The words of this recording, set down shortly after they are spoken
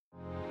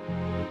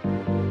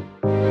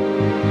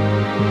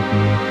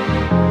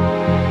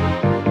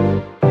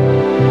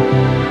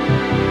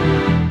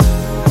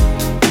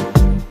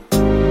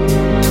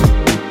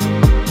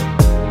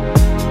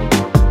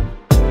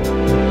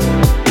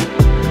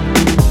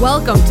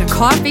Welcome to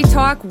Coffee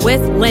Talk with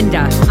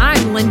Linda.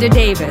 I'm Linda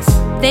Davis.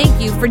 Thank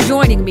you for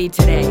joining me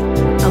today.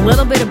 A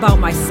little bit about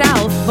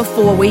myself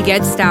before we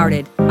get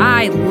started.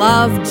 I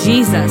love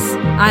Jesus.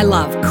 I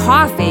love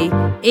coffee,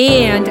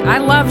 and I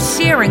love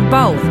sharing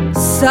both.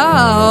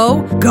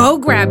 So go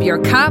grab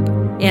your cup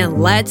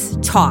and let's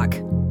talk.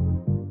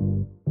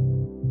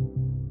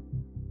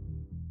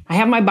 I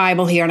have my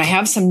Bible here and I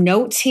have some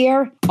notes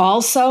here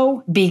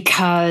also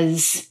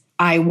because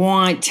I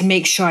want to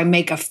make sure I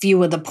make a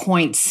few of the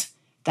points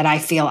that I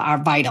feel are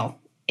vital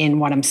in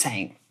what I'm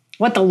saying,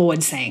 what the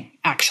Lord's saying,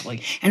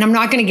 actually. And I'm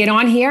not going to get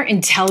on here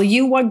and tell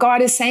you what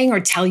God is saying or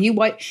tell you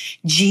what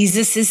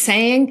Jesus is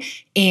saying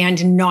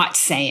and not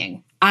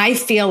saying. I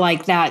feel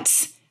like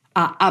that's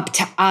up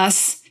to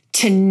us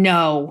to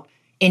know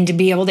and to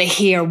be able to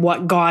hear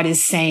what God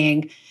is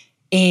saying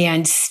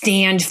and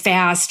stand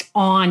fast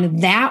on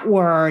that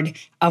word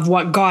of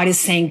what God is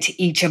saying to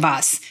each of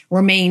us.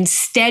 Remain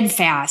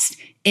steadfast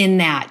in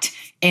that.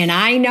 And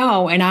I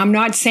know, and I'm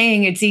not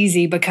saying it's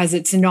easy because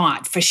it's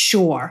not for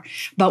sure,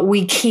 but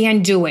we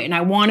can do it. And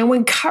I want to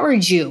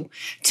encourage you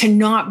to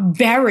not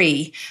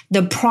bury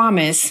the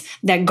promise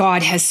that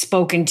God has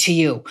spoken to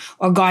you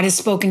or God has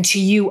spoken to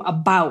you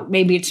about.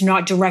 Maybe it's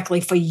not directly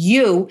for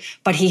you,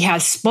 but he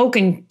has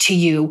spoken to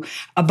you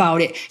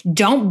about it.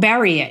 Don't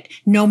bury it,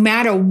 no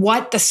matter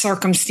what the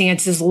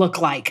circumstances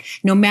look like,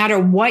 no matter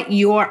what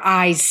your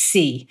eyes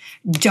see.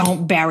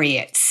 Don't bury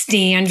it.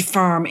 Stand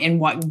firm in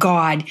what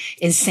God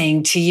is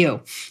saying to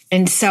you.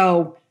 And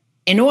so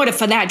in order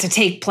for that to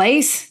take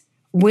place,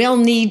 we'll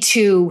need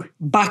to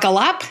buckle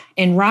up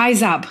and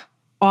rise up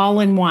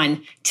all in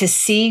one to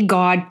see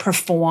God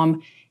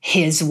perform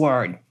his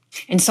word.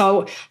 And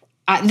so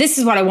this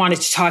is what I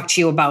wanted to talk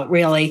to you about,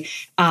 really.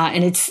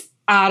 And it's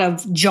out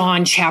of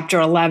John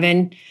chapter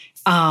 11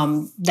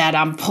 that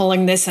I'm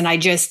pulling this. And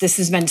this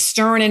has been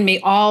stirring in me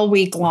all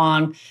week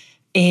long.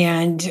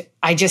 And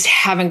I just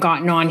haven't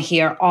gotten on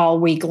here all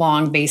week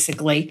long,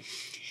 basically.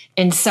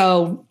 And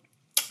so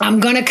I'm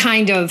going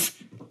to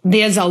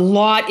there's a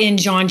lot in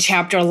John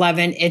chapter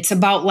 11. It's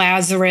about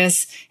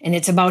Lazarus and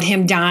it's about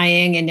him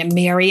dying and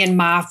Mary and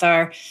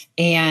Martha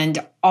and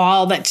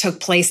all that took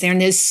place there. And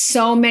there's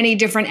so many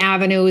different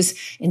avenues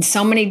and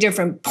so many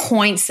different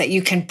points that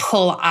you can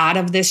pull out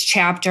of this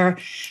chapter.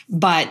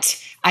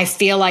 But I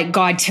feel like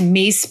God, to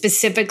me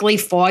specifically,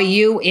 for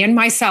you and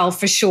myself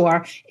for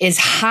sure, is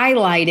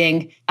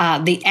highlighting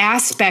the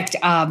aspect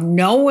of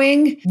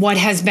knowing what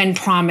has been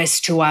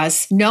promised to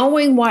us,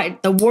 knowing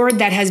what the word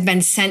that has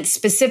been sent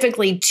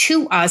specifically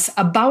to us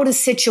about a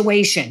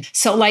situation.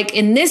 So like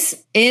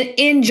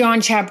in John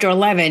chapter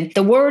 11,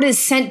 the word is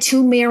sent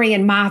to Mary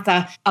and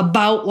Martha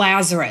about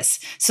Lazarus.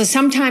 So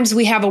sometimes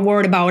we have a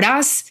word about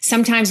us.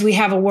 Sometimes we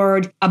have a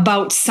word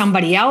about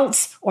somebody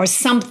else or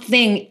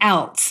something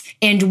else.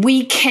 And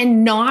we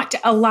cannot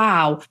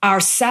allow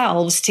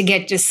ourselves to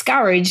get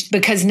discouraged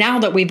because now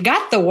that we've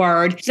got the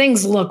word,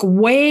 things look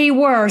way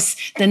worse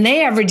than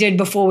they ever did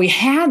before we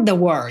had the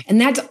word. And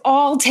that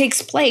all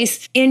takes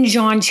place in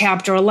John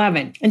chapter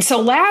 11. And so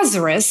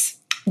Lazarus,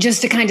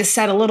 just to kind of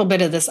set a little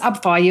bit of this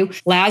up for you,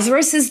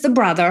 Lazarus is the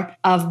brother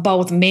of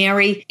both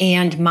Mary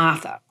and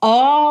Martha.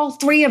 All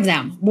three of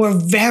them were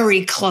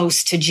very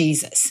close to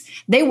Jesus.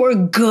 They were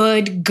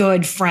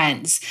good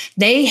friends.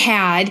 They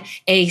had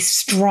a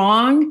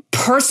strong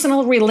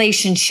personal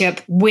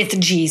relationship with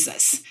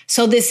Jesus.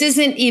 So this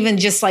isn't even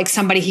just like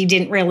somebody he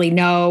didn't really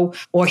know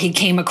or he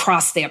came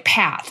across their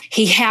path.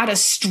 He had a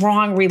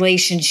strong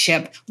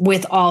relationship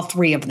with all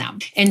three of them.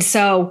 And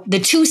so the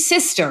two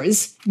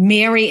sisters,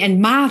 Mary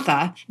and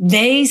Martha,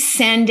 they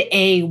send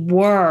a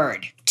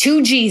word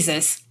to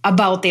Jesus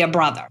about their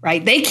brother,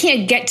 right? They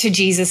can't get to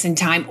Jesus in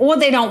time, or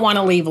they don't want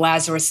to leave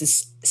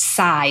Lazarus's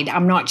side.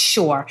 I'm not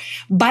sure,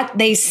 but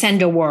they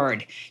send a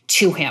word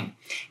to him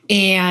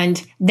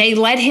and they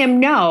let him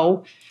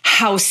know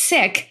how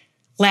sick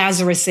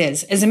Lazarus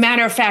is. As a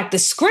matter of fact, the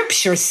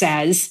scripture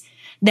says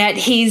that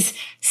he's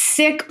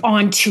sick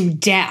unto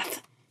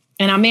death.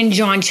 And I'm in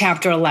John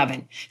chapter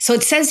 11. So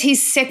it says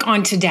he's sick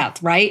unto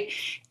death, right?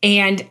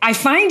 And I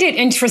find it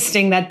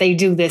interesting that they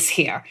do this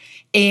here.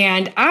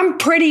 And I'm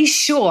pretty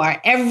sure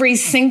every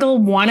single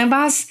one of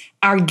us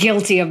are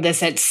guilty of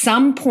this at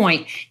some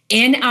point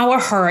in our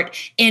hurt,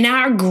 in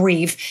our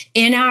grief,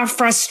 in our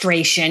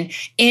frustration,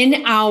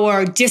 in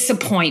our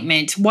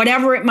disappointment,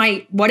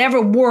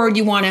 whatever word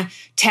you want to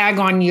tag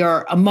on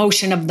your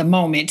emotion of the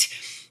moment.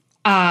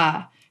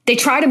 They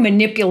try to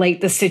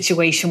manipulate the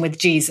situation with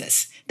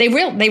Jesus. They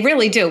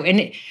really do.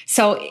 And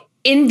so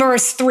in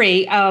verse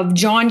 3 of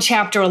John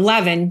chapter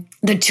 11,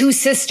 the two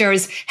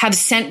sisters have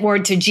sent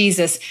word to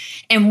Jesus.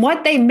 And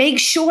what they make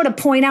sure to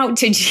point out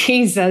to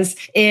Jesus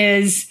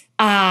is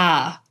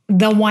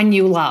the one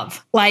you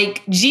love.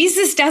 Like,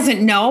 Jesus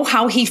doesn't know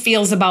how he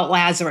feels about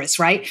Lazarus,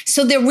 right?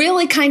 So they're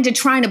really kind of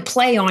trying to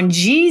play on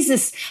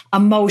Jesus'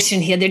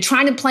 emotion here. They're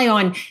trying to play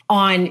on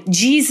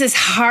Jesus'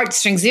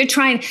 heartstrings.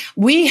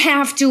 We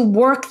have to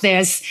work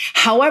this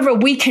however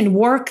we can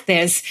work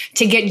this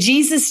to get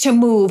Jesus to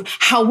move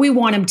how we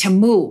want him to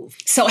move.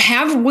 So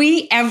have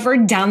we ever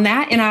done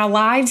that in our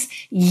lives?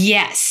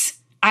 Yes.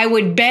 I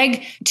would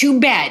beg to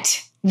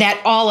bet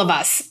that all of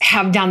us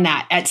have done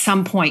that at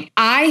some point.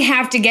 I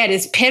have to get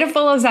as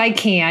pitiful as I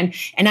can,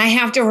 and I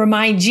have to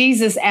remind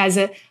Jesus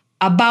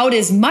about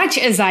as much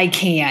as I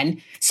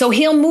can, so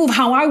he'll move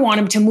how I want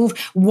him to move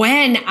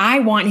when I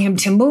want him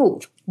to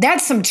move.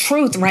 That's some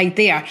truth right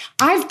there.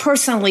 I've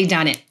personally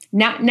done it.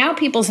 Now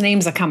people's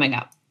names are coming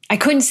up. I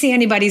couldn't see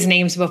anybody's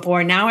names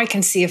before. Now I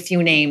can see a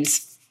few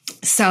names.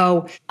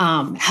 So,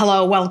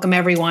 hello, welcome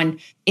everyone.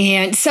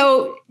 And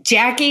so,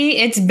 Jackie,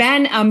 it's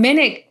been a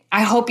minute.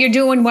 I hope you're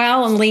doing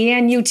well. And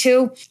Leanne, you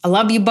too. I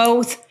love you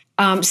both.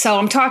 So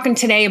I'm talking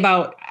today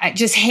about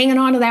just hanging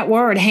on to that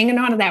word, hanging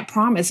on to that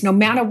promise, no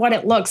matter what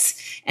it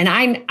looks. And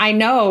I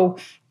know,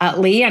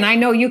 Lee, and I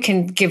know you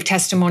can give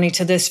testimony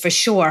to this for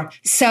sure.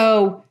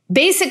 So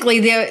basically,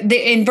 they're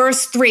in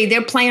verse 3,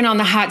 they're playing on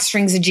the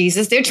heartstrings of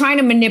Jesus. They're trying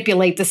to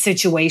manipulate the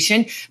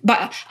situation.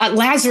 But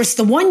Lazarus,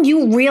 the one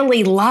you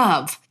really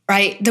love,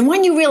 right? The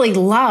one you really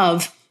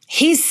love,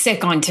 he's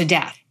sick unto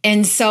death.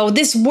 And so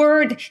this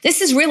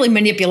is really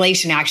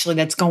manipulation actually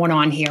that's going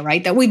on here,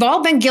 right? That we've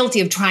all been guilty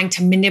of trying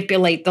to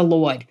manipulate the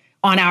Lord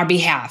on our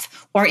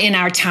behalf or in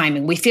our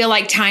timing. We feel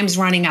like time's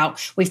running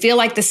out. We feel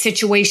like the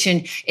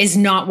situation is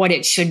not what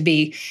it should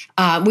be.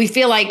 We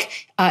feel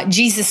like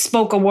Jesus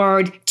spoke a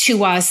word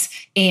to us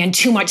and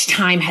too much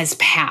time has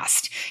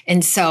passed.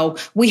 And so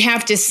we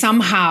have to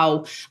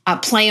somehow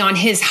play on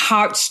his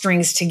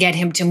heartstrings to get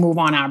him to move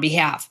on our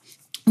behalf.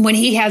 When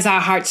he has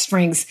our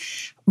heartstrings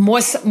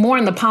more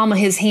in the palm of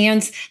his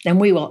hands than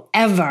we will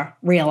ever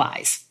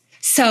realize.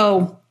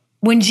 So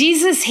when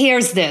Jesus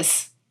hears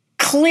this,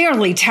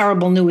 clearly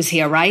terrible news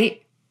here,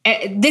 right?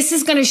 This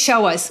is going to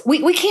show us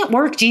we can't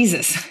work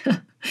Jesus.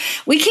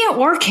 We can't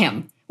work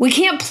him. We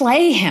can't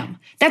play him.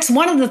 That's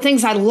one of the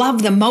things I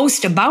love the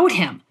most about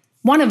him.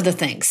 One of the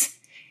things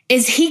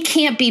is he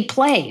can't be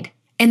played.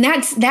 And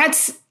that's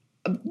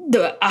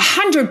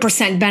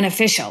 100%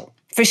 beneficial.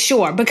 For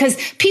sure, because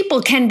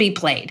people can be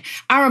played.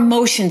 Our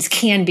emotions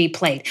can be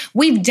played.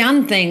 We've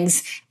done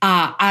things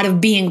out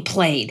of being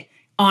played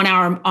on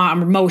our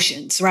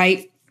emotions,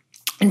 right?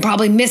 And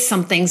probably missed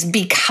some things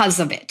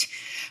because of it.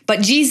 But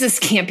Jesus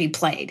can't be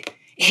played.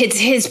 It's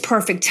his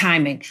perfect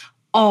timing,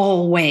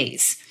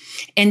 always.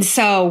 And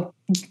so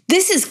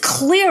this is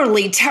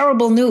clearly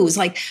terrible news.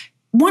 Like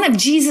one of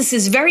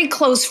Jesus's very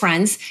close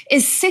friends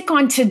is sick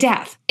unto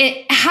death.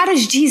 How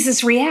does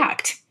Jesus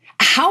react?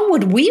 How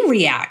would we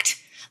react?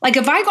 Like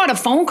if I got a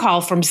phone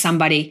call from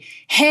somebody,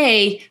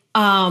 hey,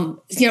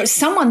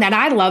 someone that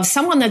I love,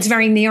 someone that's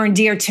very near and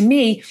dear to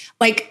me,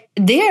 like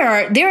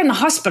they're in the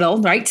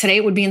hospital, right? Today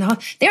it would be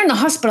they're in the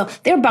hospital.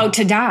 They're about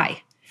to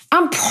die.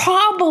 I'm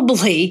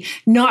probably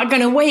not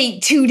going to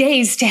wait 2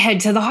 days to head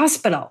to the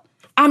hospital.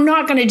 I'm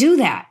not going to do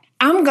that.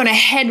 I'm going to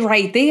head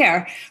right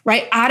there,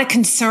 right? Out of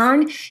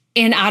concern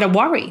and out of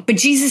worry. But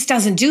Jesus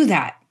doesn't do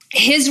that.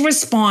 His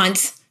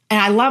response, and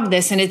I love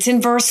this, and it's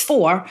in verse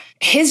 4,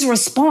 his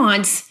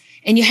response,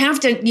 and you have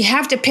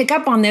to pick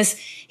up on this.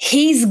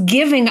 He's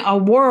giving a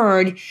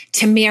word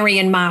to Mary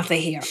and Martha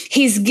here.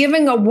 He's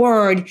giving a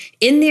word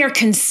in their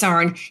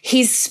concern.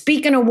 He's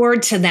speaking a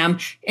word to them,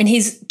 and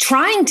he's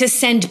trying to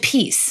send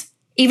peace,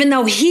 even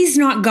though he's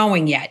not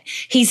going yet.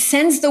 He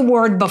sends the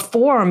word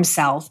before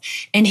himself,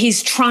 and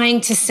he's trying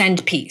to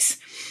send peace.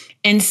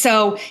 And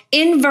so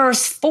in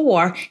verse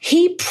 4,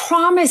 he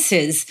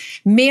promises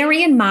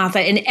Mary and Martha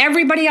and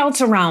everybody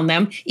else around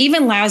them,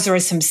 even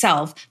Lazarus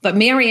himself, but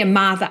Mary and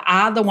Martha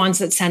are the ones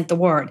that sent the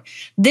word.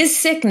 This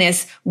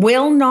sickness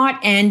will not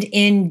end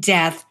in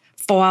death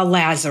for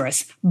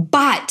Lazarus,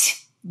 but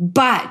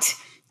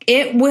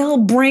it will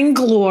bring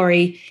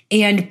glory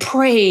and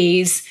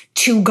praise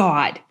to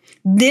God.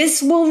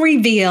 This will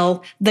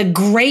reveal the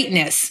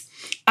greatness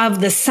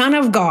of the Son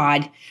of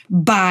God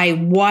by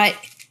what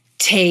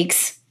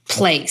takes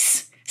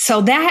place.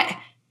 So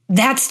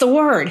that's the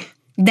word.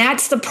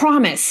 That's the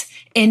promise.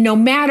 And no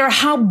matter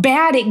how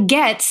bad it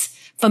gets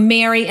for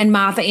Mary and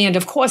Martha, and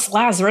of course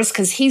Lazarus,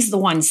 because he's the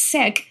one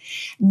sick,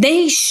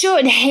 they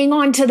should hang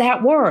on to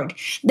that word.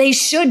 They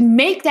should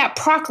make that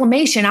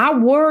proclamation. Our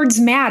words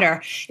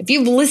matter. If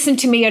you've listened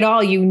to me at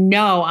all, you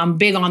know I'm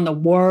big on the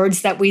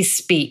words that we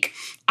speak.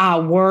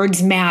 Our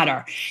words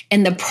matter.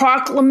 And the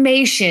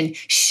proclamation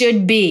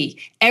should be,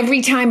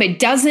 every time it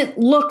doesn't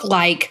look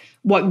like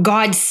what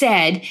God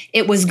said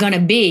it was going to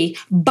be,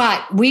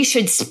 but we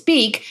should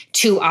speak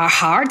to our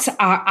hearts,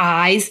 our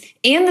eyes,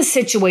 and the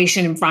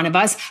situation in front of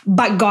us.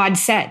 But God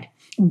said,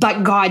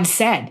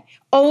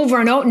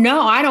 over and over.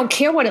 No, I don't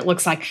care what it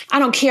looks like. I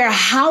don't care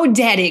how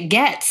dead it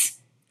gets.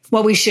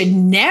 What we should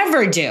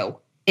never do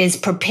is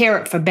prepare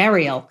it for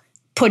burial,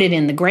 put it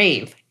in the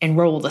grave, and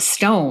roll the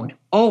stone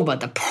over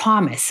the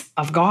promise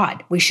of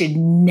God. We should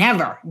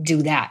never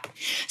do that.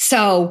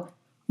 So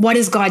what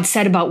has God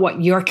said about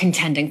what you're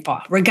contending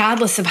for,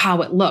 regardless of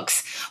how it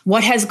looks?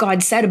 What has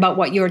God said about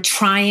what you're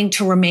trying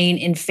to remain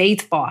in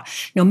faith for?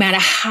 No matter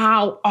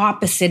how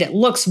opposite it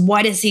looks,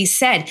 what has he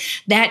said?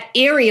 That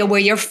area where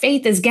your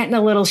faith is getting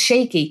a little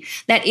shaky,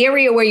 that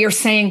area where you're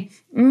saying,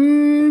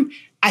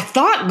 I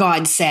thought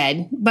God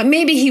said, but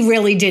maybe he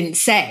really didn't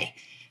say.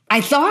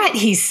 I thought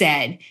he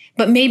said,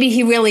 but maybe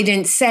he really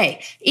didn't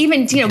say.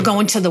 Even,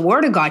 going to the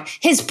word of God,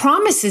 his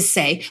promises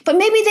say, but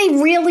maybe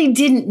they really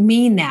didn't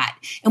mean that.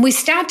 And we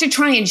start to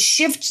try and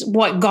shift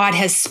what God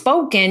has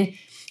spoken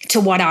to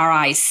what our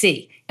eyes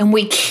see. And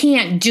we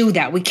can't do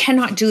that. We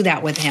cannot do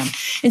that with him.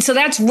 And so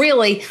that's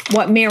really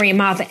what Mary and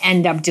Martha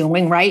end up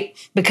doing, right?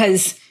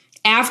 Because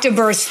after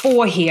verse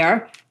 4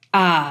 here,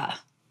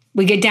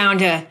 we get down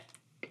to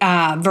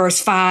verse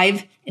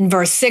 5 and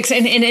verse 6.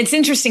 And it's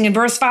interesting. In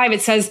verse 5,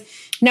 it says,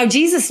 now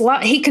Jesus,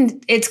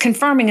 it's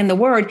confirming in the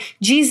word,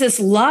 Jesus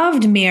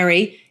loved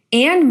Mary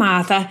and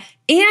Martha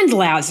and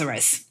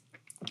Lazarus.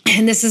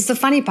 And this is the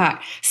funny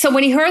part. So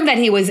when he heard that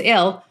he was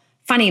ill,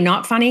 funny,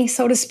 not funny,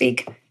 so to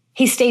speak,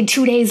 he stayed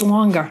 2 days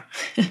longer.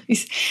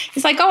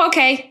 He's like, oh,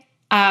 okay.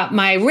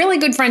 My really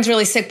good friend's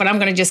really sick, but I'm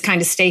going to just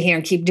kind of stay here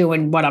and keep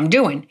doing what I'm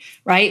doing,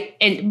 right?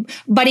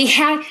 But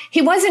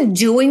he wasn't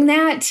doing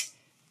that.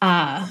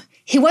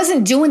 He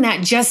wasn't doing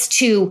that just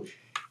to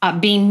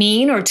be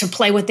mean or to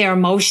play with their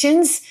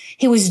emotions.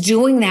 He was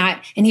doing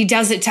that, and he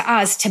does it to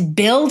us to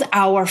build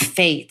our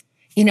faith.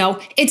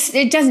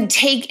 It doesn't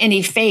take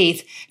any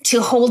faith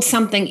to hold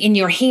something in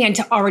your hand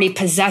to already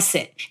possess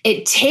it.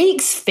 It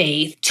takes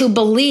faith to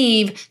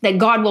believe that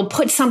God will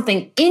put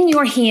something in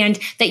your hand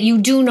that you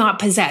do not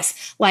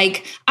possess.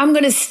 Like, I'm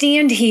going to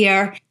stand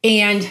here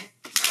and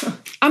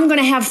I'm going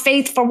to have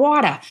faith for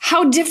water.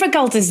 How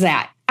difficult is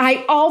that?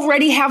 I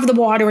already have the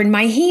water in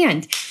my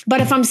hand.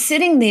 But if I'm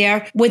sitting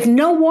there with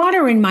no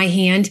water in my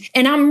hand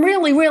and I'm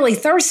really, really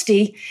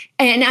thirsty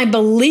and I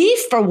believe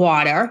for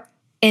water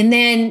and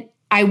then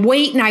I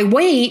wait and I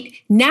wait,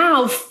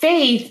 now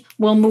faith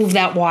will move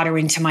that water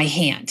into my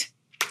hand.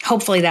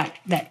 Hopefully that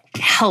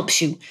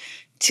helps you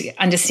to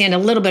understand a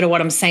little bit of what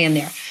I'm saying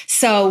there.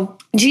 So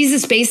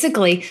Jesus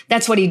basically,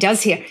 that's what he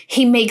does here.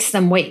 He makes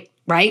them wait,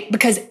 right?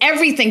 Because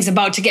everything's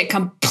about to get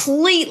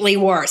completely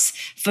worse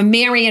for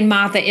Mary and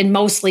Martha and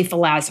mostly for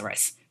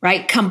Lazarus,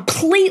 right?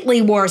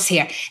 Completely worse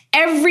here.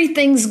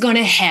 Everything's going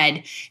to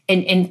head,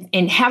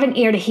 and have an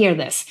ear to hear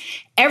this.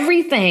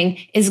 Everything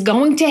is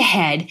going to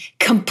head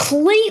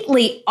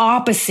completely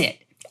opposite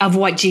of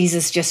what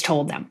Jesus just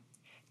told them.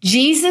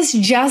 Jesus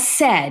just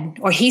said,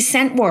 or he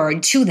sent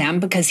word to them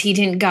because he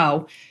didn't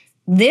go,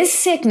 this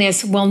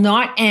sickness will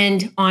not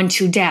end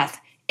unto death.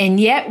 And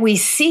yet we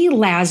see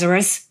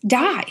Lazarus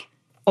die.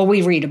 Or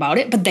we read about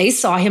it, but they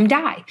saw him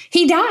die.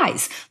 He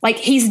dies. Like,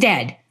 he's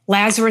dead.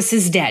 Lazarus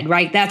is dead,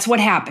 right? That's what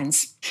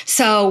happens.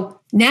 So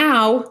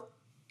now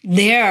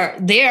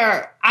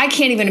I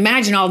can't even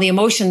imagine all the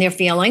emotion they're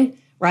feeling,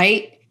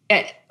 right?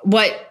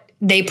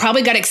 They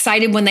probably got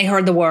excited when they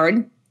heard the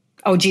word.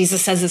 Oh,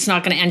 Jesus says it's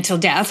not going to end till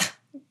death,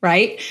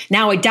 right?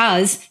 Now it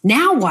does.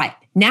 Now what?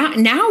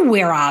 Now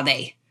where are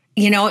they?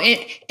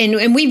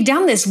 And we've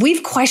done this.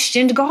 We've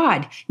questioned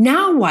God.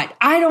 Now what?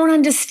 I don't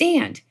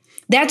understand.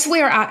 That's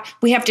where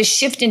we have to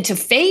shift into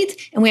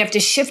faith and we have to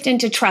shift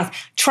into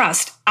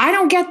trust. I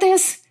don't get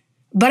this,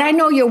 but I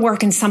know you're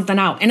working something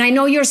out. And I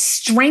know you're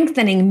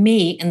strengthening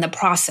me in the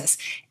process.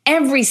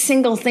 Every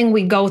single thing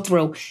we go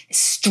through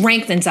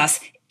strengthens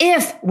us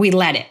if we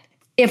let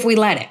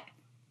it,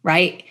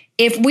 right?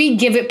 If we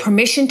give it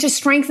permission to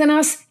strengthen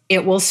us,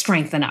 it will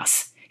strengthen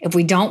us. If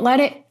we don't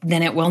let it,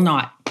 then it will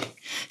not.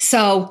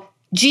 So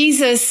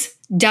Jesus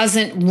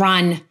doesn't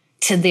run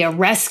to their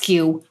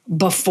rescue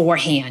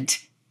beforehand,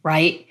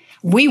 right?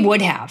 We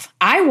would have.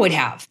 I would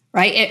have,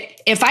 right?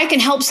 If I can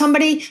help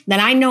somebody that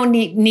I know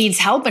needs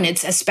help, and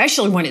it's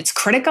especially when it's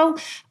critical,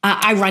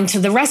 I run to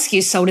the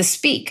rescue, so to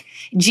speak.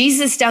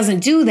 Jesus doesn't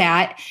do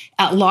that.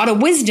 A lot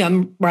of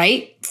wisdom,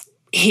 right,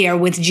 here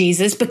with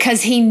Jesus,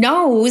 because he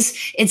knows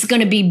it's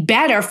going to be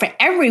better for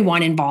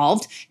everyone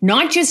involved,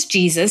 not just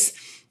Jesus.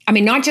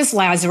 Not just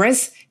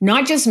Lazarus,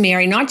 not just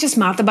Mary, not just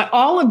Martha, but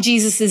all of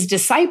Jesus's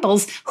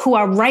disciples who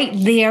are right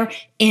there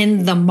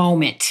in the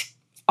moment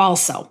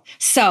also.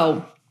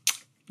 So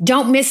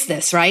don't miss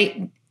this,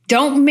 right?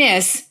 Don't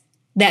miss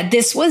that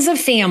this was a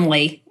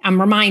family, I'm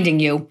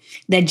reminding you,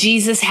 that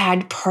Jesus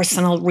had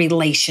personal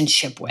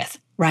relationship with,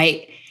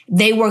 right?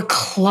 They were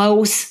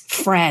close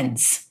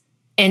friends.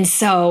 And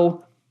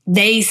so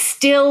they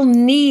still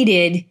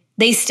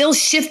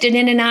shifted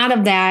in and out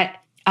of that,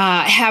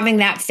 having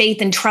that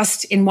faith and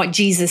trust in what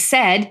Jesus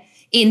said.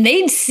 And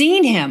they'd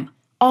seen him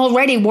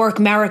already work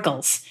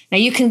miracles. Now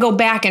you can go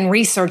back and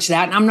research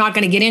that. And I'm not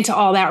going to get into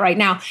all that right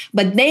now,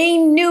 but they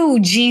knew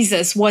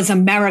Jesus was a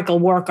miracle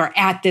worker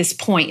at this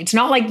point. It's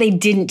not like they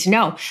didn't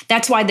know.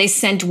 That's why they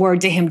sent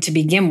word to him to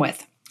begin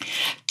with.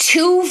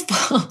 Two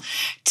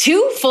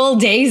full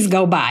days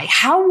go by.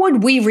 How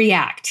would we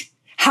react?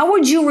 How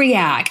would you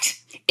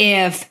react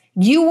if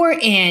you were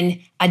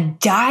in a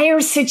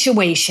dire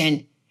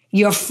situation?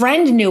 Your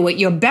friend knew it,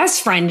 your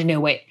best friend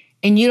knew it,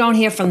 and you don't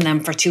hear from them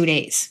for 2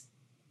 days.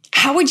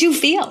 How would you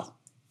feel?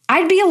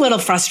 I'd be a little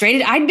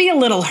frustrated. I'd be a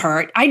little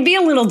hurt. I'd be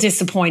a little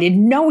disappointed,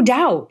 no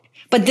doubt.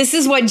 But this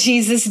is what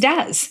Jesus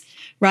does,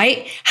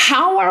 right?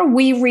 How are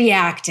we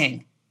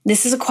reacting?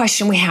 This is a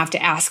question we have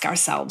to ask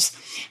ourselves.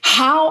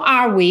 How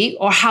are we,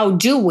 or how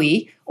do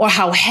we, or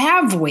how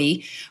have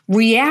we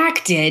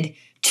reacted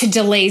to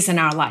delays in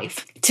our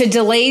life, to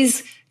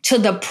delays to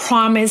the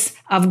promise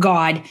of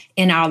God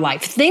in our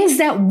life. Things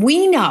that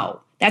we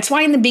know. That's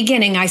why in the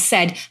beginning I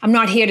said, I'm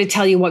not here to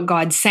tell you what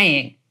God's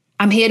saying.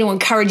 I'm here to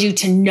encourage you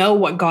to know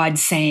what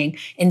God's saying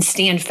and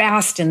stand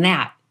fast in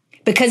that.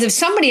 Because if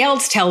somebody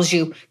else tells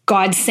you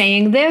God's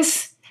saying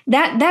this,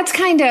 that's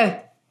kind of,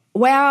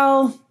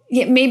 well,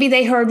 yeah, maybe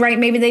they heard right,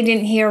 maybe they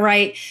didn't hear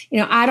right.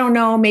 I don't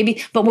know,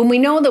 maybe. But when we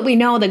know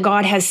that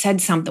God has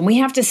said something, we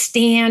have to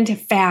stand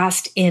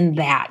fast in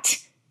that.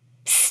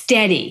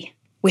 Steady.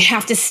 We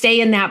have to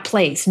stay in that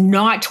place,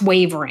 not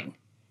wavering,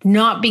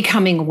 not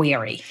becoming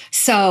weary.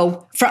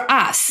 So for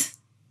us,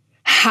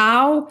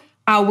 how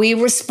are we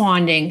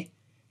responding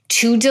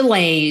to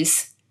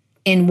delays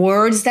in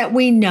words that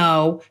we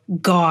know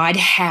God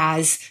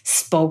has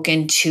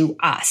spoken to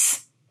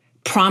us?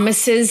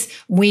 Promises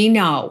we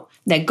know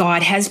that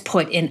God has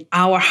put in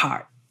our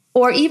heart,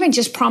 or even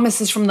just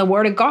promises from the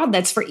Word of God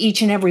that's for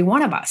each and every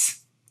one of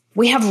us.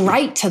 We have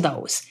right to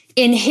those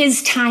in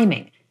His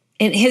timing.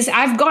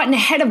 I've gotten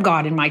ahead of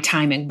God in my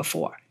timing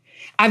before.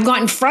 I've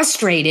gotten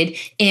frustrated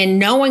in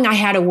knowing I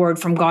had a word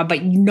from God,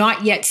 but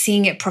not yet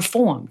seeing it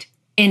performed.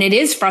 And it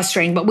is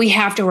frustrating, but we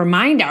have to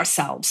remind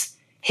ourselves,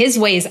 His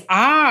ways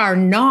are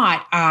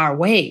not our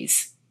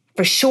ways,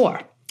 for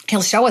sure.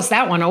 He'll show us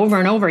that one over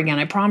and over again,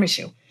 I promise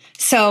you.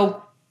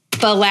 So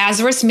for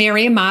Lazarus,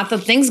 Mary, and Martha,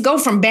 things go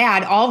from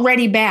bad,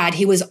 already bad.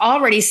 He was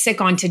already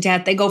sick unto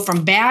death. They go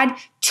from bad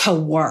to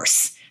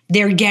worse.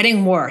 They're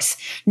getting worse.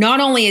 Not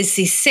only is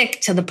he sick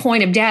to the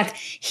point of death,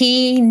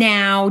 he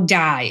now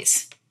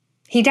dies.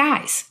 He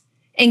dies.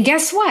 And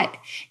guess what?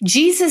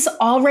 Jesus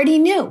already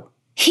knew.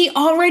 He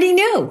already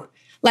knew.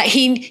 Like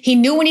he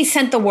knew when he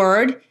sent the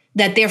word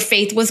that their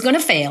faith was going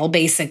to fail,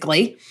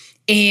 basically.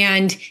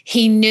 And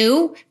he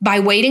knew by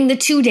waiting the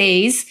 2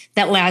 days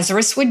that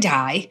Lazarus would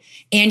die.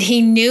 And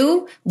he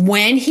knew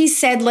when he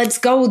said, let's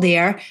go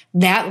there,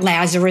 that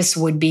Lazarus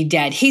would be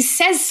dead. He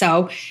says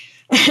so.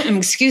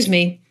 Excuse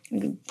me.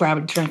 Grab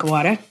a drink of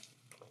water.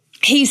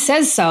 He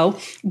says so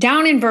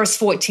down in verse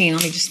 14.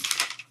 Let me just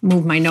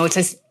move my notes.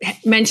 As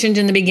mentioned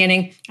in the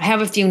beginning, I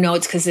have a few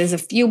notes because there's a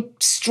few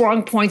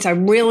strong points. I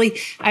want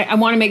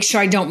to make sure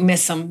I don't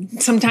miss them.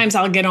 Sometimes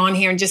I'll get on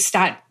here and just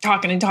start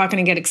talking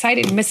and get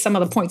excited and miss some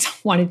of the points I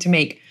wanted to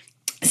make.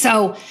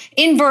 So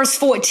in verse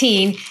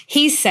 14,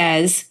 he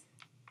says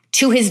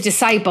to his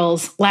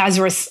disciples,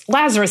 Lazarus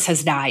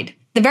has died.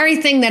 The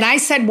very thing that I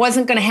said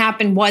wasn't going to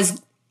happen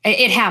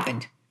it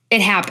happened.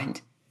 It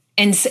happened.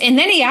 And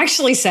then he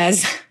actually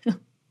says,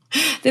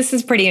 this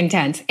is pretty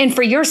intense. And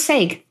for your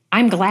sake,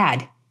 I'm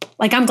glad.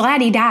 Like, I'm glad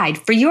he died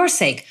for your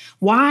sake.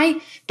 Why?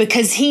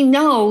 Because he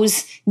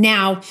knows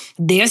now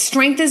their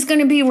strength is going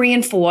to be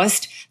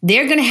reinforced.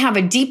 They're going to have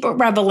a deeper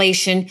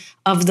revelation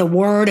of the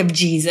word of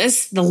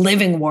Jesus, the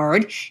living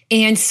word.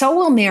 And so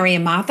will Mary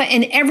and Martha,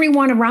 and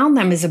everyone around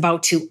them is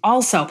about to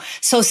also.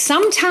 So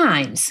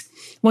sometimes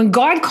when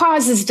God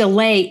causes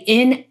delay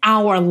in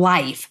our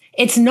life,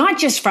 it's not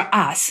just for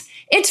us.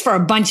 It's for a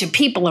bunch of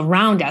people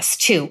around us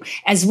too.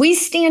 As we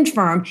stand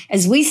firm,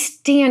 as we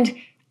stand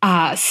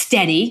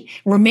steady,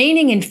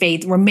 remaining in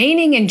faith,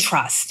 remaining in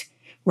trust,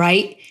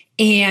 right?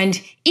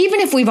 And even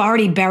if we've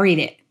already buried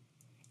it,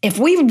 if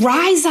we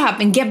rise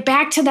up and get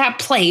back to that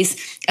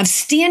place of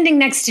standing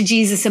next to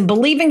Jesus and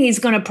believing he's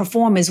going to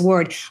perform his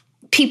word,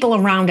 people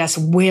around us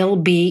will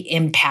be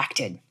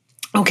impacted.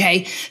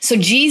 Okay, so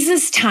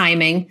Jesus'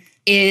 timing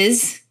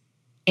is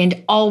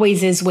and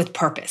always is with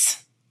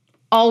purpose.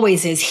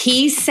 Always is.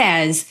 He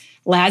says,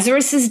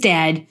 Lazarus is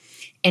dead,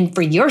 and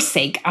for your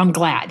sake, I'm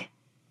glad.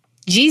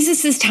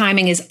 Jesus'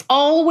 timing is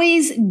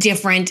always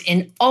different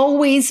and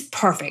always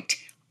perfect.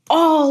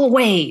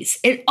 Always.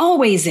 It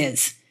always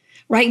is,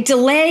 right?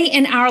 Delay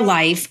in our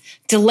life,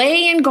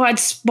 delay in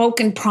God's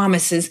spoken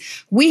promises.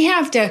 We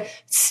have to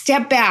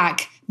step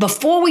back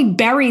before we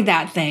bury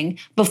that thing,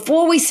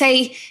 before we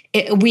say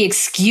we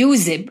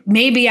excuse it.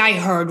 Maybe I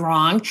heard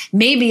wrong.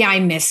 Maybe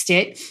I missed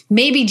it.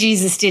 Maybe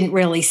Jesus didn't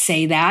really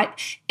say that.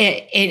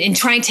 And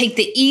try and take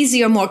the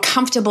easier, more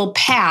comfortable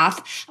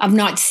path of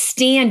not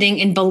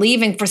standing and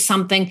believing for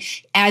something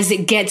as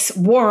it gets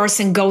worse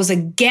and goes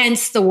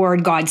against the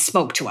word God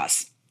spoke to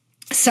us.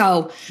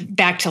 So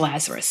back to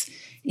Lazarus.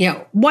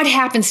 What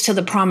happens to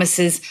the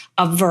promises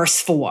of verse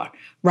 4?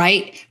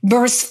 Right?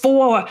 Verse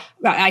 4,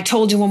 I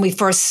told you when we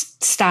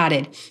first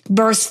started.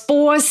 Verse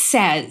 4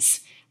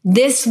 says,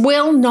 this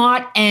will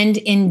not end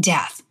in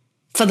death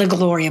for the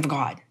glory of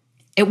God.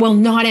 It will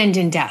not end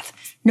in death.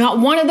 Not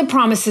one of the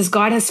promises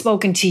God has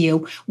spoken to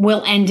you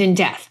will end in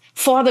death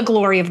for the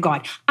glory of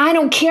God. I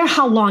don't care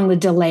how long the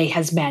delay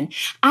has been.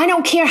 I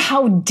don't care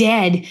how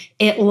dead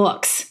it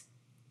looks.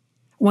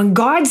 When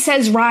God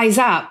says rise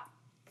up,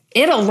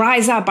 it'll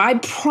rise up. I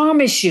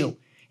promise you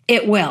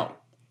it will.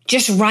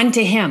 Just run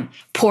to him.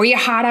 Pour your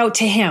heart out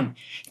to him.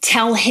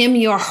 Tell him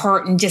your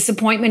hurt and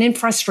disappointment and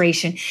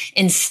frustration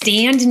and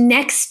stand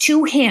next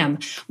to him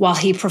while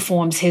he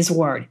performs his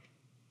word.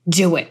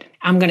 Do it.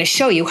 I'm going to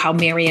show you how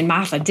Mary and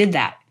Martha did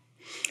that.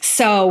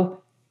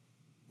 So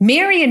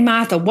Mary and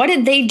Martha, what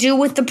did they do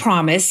with the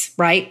promise,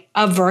 right,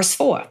 of verse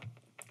 4?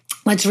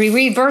 Let's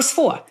reread verse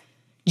 4.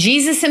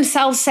 Jesus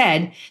himself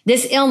said,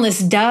 this illness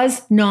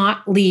does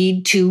not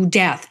lead to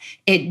death.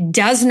 It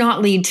does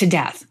not lead to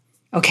death.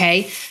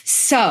 Okay?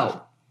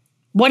 So,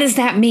 what does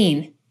that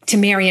mean to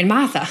Mary and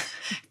Martha?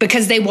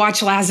 Because they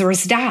watch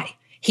Lazarus die.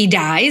 He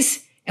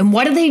dies. And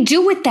what do they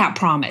do with that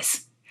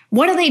promise?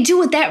 What do they do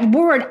with that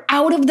word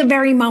out of the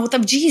very mouth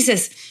of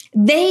Jesus?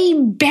 They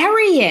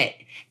bury it.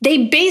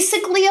 They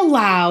basically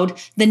allowed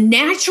the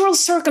natural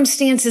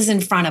circumstances in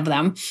front of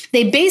them.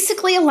 They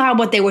basically allowed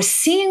what they were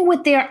seeing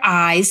with their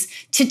eyes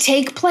to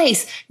take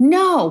place.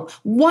 No,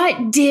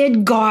 what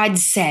did God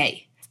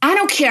say? I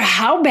don't care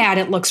how bad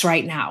it looks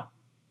right now.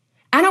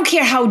 I don't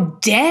care how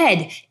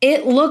dead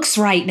it looks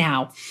right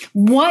now.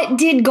 What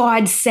did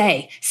God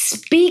say?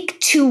 Speak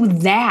to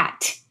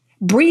that.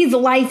 Breathe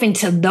life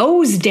into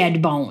those dead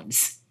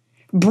bones.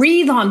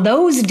 Breathe on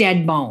those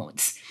dead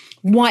bones.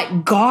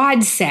 What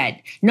God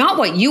said, not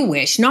what you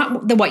wish,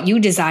 not what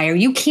you desire.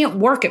 You can't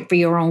work it for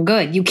your own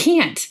good. You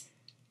can't.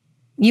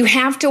 You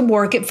have to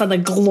work it for the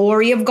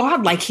glory of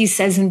God, like he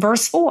says in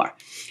verse 4.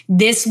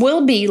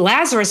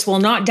 Lazarus will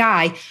not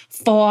die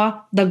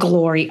for the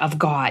glory of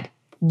God.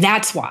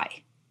 That's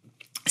why.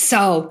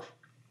 So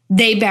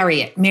they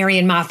bury it, Mary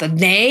and Martha.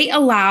 They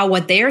allow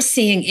what they're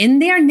seeing in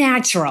their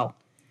natural,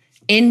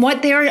 in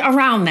what they're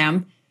around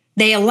them,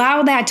 they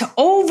allow that to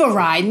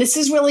override. And this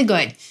is really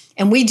good.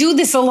 And we do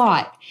this a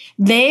lot.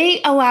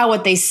 They allow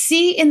what they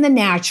see in the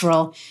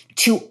natural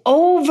to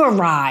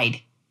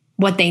override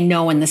what they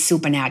know in the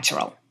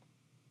supernatural.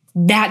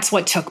 That's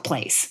what took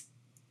place.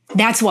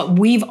 That's what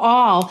we've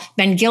all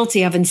been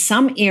guilty of in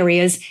some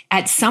areas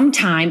at some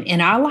time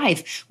in our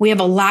life. We have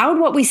allowed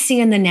what we see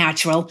in the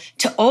natural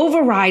to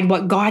override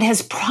what God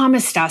has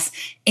promised us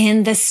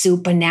in the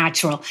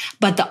supernatural.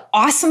 But the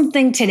awesome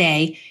thing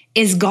today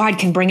is God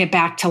can bring it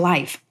back to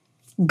life.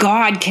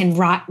 God can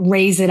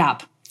raise it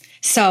up.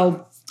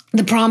 So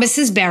the promise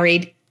is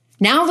buried.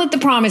 Now that the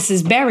promise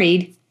is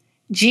buried,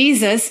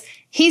 Jesus,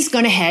 he's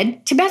going to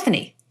head to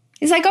Bethany.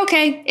 He's like,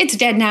 okay, it's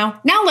dead now.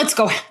 Now let's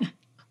go.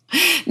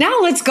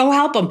 Now let's go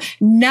help them.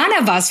 None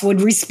of us would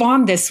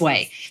respond this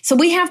way. So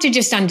we have to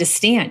just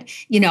understand,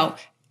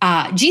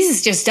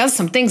 Jesus just does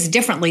some things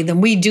differently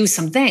than we do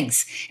some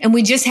things. And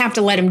we just have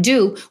to let him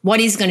do what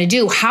he's going to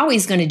do, how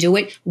he's going to do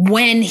it,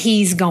 when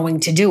he's going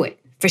to do it,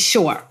 for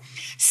sure.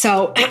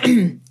 So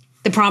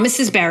the promise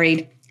is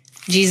buried.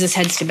 Jesus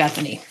heads to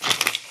Bethany.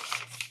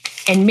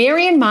 And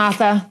Mary and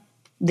Martha,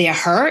 they're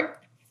hurt,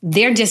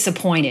 they're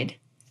disappointed,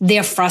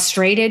 they're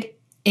frustrated,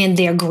 and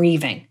they're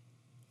grieving.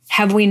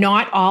 Have we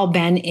not all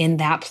been in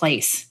that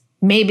place?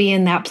 Maybe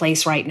in that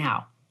place right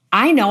now.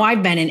 I know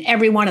I've been in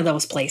every one of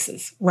those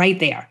places right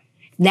there.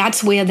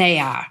 That's where they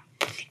are.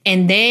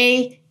 And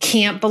they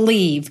can't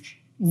believe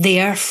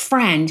their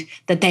friend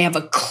that they have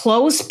a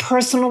close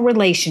personal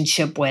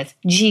relationship with,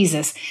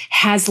 Jesus,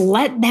 has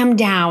let them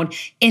down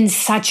in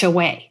such a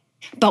way.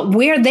 But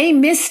where they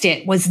missed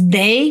it was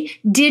they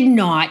did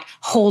not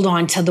hold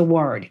on to the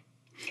word.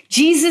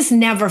 Jesus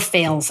never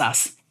fails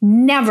us,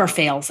 never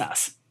fails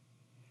us.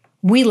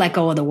 We let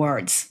go of the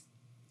words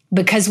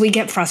because we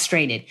get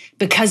frustrated,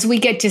 because we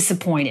get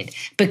disappointed,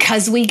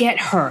 because we get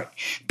hurt,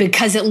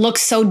 because it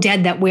looks so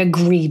dead that we're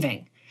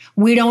grieving.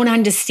 We don't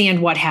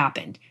understand what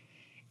happened.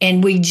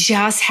 And we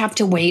just have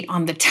to wait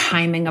on the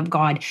timing of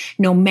God,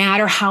 no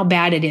matter how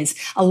bad it is.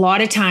 A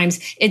lot of times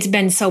it's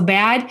been so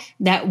bad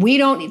that we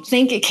don't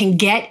think it can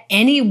get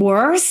any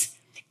worse,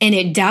 and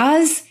it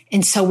does.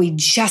 And so we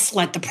just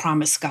let the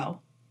promise go.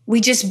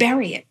 We just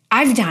bury it.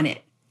 I've done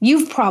it.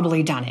 You've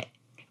probably done it.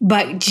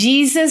 But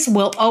Jesus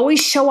will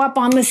always show up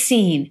on the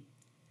scene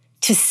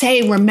to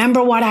say,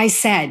 remember what I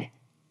said.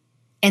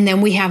 And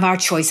then we have our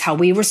choice how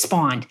we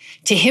respond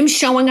to him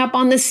showing up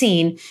on the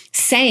scene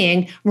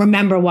saying,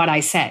 remember what I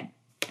said.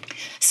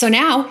 So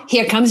now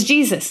here comes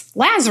Jesus.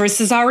 Lazarus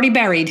is already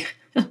buried.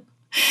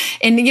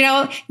 And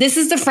this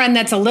is the friend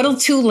that's a little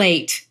too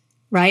late,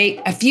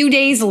 right? A few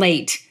days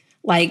late.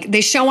 Like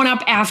they're showing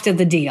up after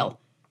the deal,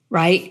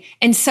 right?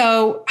 And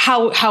so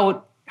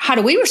how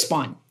do we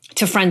respond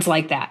to friends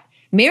like that?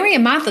 Mary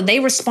and Martha, they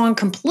respond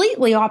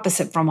completely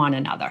opposite from one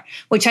another,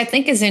 which I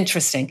think is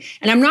interesting.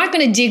 And I'm not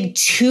going to dig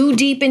too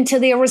deep into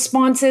their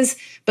responses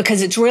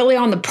because it's really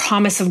on the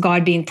promise of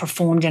God being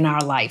performed in our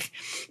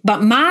life.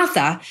 But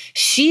Martha,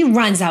 she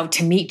runs out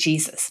to meet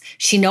Jesus.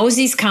 She knows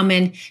he's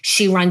coming.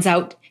 She runs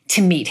out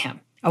to meet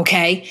him,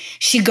 okay?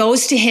 She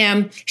goes to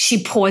him.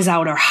 She pours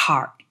out her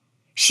heart.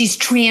 She's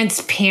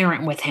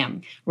transparent with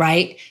him,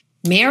 right?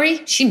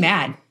 Mary, she's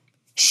mad.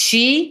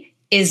 She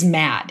is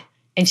mad.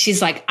 And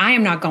she's like, I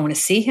am not going to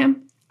see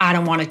him. I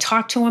don't want to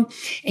talk to him.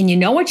 And you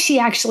know what she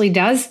actually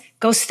does?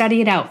 Go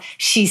study it out.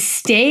 She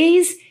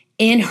stays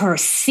in her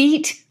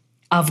seat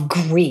of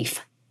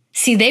grief.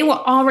 See, they were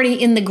already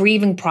in the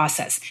grieving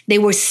process. They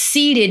were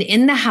seated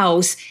in the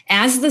house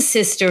as the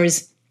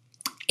sisters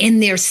in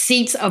their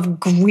seats of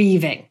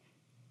grieving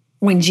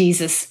when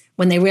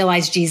they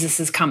realize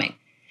Jesus is coming.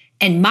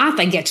 And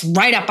Martha gets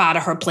right up out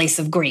of her place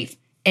of grief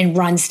and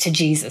runs to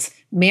Jesus.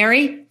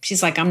 Mary,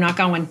 she's like, I'm not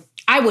going.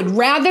 I would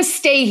rather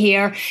stay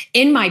here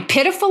in my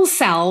pitiful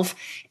self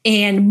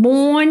and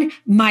mourn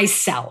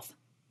myself.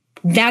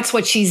 That's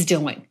what she's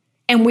doing.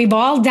 And we've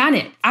all done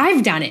it.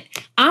 I've done it.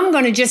 I'm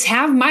going to just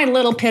have my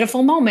little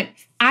pitiful moment.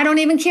 I don't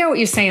even care what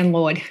you're saying,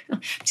 Lord.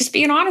 Just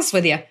being honest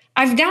with you.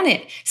 I've done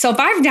it. So if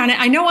I've done it,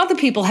 I know other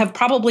people have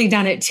probably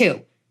done it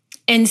too.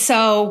 And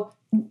so,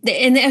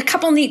 and a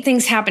couple neat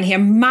things happen here.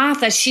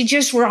 Martha, she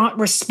just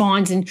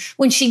responds. And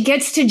when she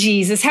gets to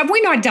Jesus, have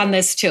we not done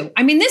this too?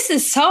 I mean, this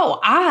is so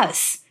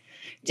us.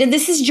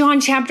 This is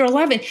John chapter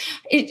 11.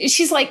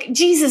 She's like,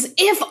 Jesus,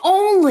 if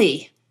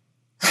only,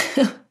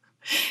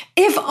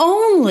 if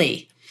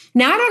only.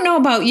 Now, I don't know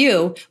about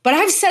you, but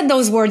I've said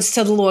those words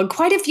to the Lord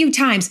quite a few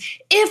times.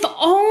 If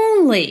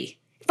only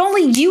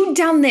you'd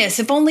done this,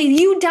 if only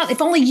you'd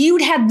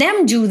had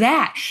them do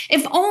that.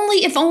 If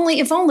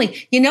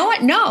only. You know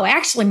what? No,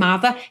 actually,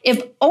 Martha,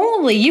 if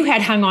only you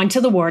had hung on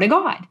to the word of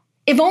God.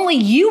 If only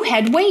you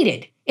had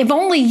waited. If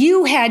only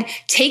you had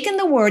taken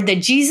the word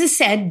that Jesus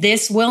said,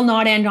 this will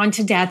not end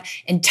unto death,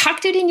 and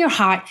tucked it in your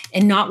heart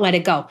and not let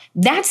it go.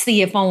 That's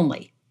the if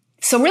only.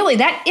 So really,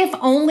 that if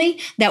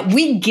only that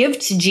we give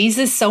to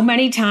Jesus so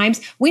many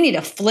times, we need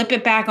to flip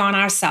it back on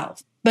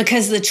ourselves.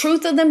 Because the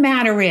truth of the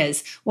matter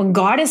is, when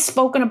God has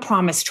spoken a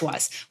promise to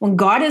us, when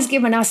God has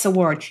given us a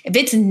word, if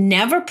it's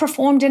never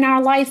performed in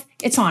our life,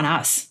 it's on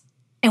us.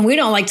 And we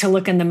don't like to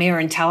look in the mirror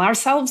and tell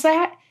ourselves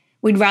that.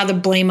 We'd rather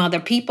blame other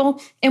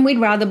people, and we'd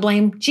rather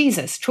blame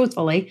Jesus,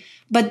 truthfully.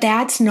 But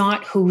that's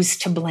not who's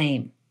to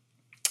blame.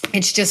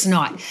 It's just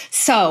not.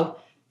 So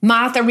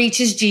Martha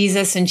reaches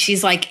Jesus, and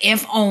she's like,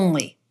 if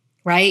only.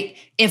 Right?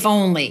 If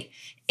only.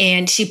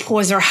 And she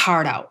pours her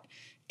heart out.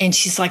 And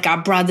she's like,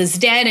 our brother's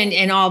dead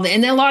and all that.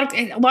 And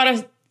a lot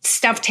of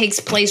stuff takes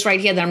place right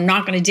here that I'm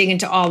not going to dig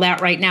into all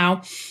that right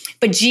now.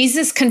 But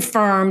Jesus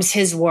confirms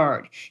his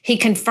word. He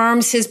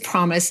confirms his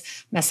promise.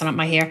 Messing up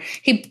my hair.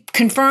 He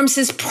confirms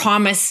his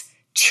promise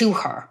to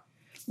her.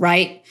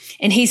 Right?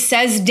 And he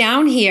says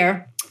down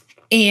here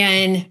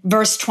in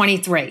verse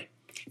 23,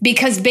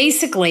 because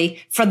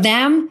basically for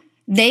them,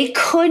 they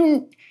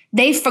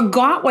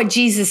forgot what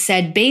Jesus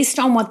said based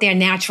on what their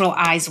natural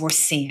eyes were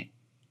seeing.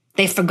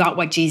 They forgot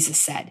what Jesus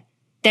said.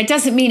 That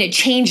doesn't mean it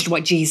changed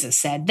what Jesus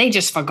said. They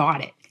just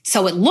forgot it.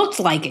 So it looked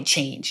like it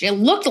changed. It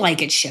looked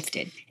like it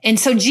shifted. And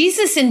so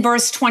Jesus in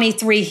verse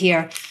 23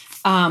 here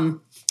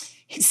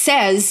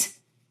says,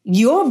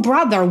 your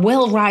brother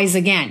will rise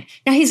again.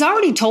 Now he's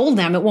already told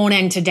them it won't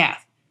end to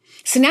death.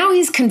 So now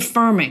he's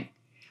confirming.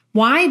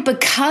 Why?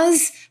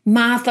 Because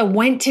Martha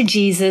went to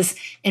Jesus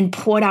and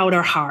poured out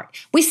her heart.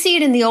 We see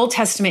it in the Old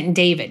Testament in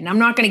David, and I'm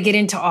not going to get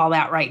into all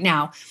that right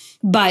now,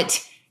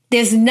 but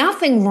there's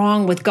nothing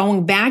wrong with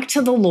going back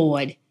to the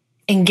Lord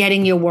and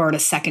getting your word a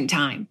second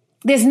time.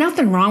 There's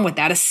nothing wrong with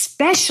that,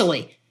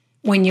 especially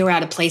when you're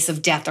at a place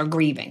of death or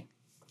grieving,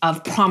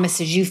 of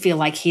promises you feel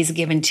like he's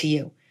given to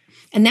you.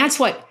 And that's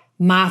what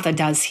Martha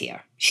does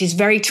here. She's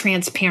very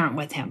transparent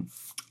with him.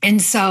 And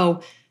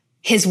so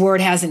his word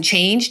hasn't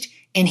changed.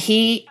 And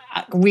he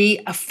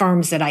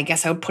reaffirms it, I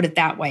guess I would put it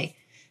that way.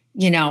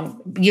 You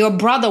know, your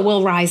brother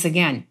will rise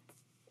again.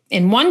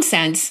 In one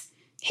sense,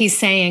 he's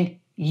saying,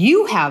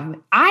 the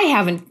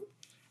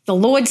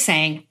Lord's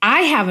saying, I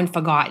haven't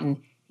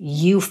forgotten,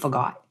 you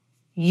forgot.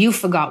 You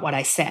forgot what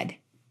I said.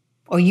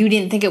 Or you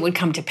didn't think it would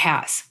come to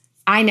pass.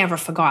 I never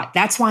forgot.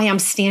 That's why I'm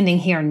standing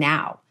here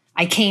now.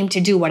 I came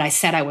to do what I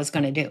said I was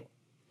going to do.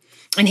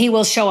 And he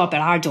will show up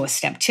at our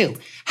doorstep too.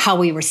 How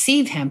we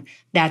receive him,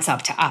 that's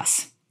up to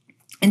us.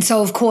 And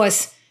so, of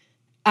course,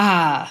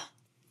 the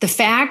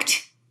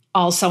fact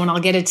also, and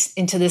I'll get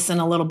into this in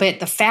a little bit,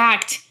 the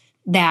fact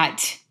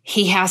that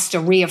he has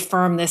to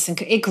reaffirm this,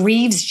 and it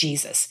grieves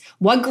Jesus.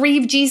 What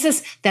grieved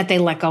Jesus? That they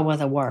let go of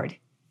the word,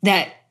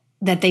 that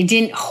they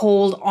didn't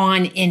hold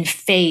on in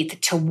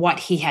faith to what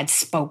he had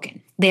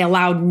spoken. They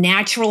allowed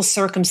natural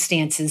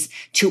circumstances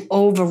to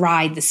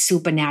override the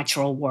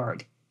supernatural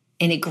word,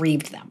 and it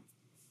grieved them.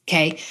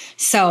 Okay,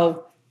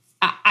 so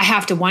I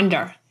have to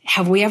wonder,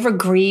 have we ever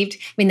grieved?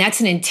 I mean, that's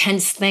an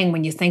intense thing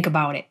when you think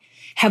about it.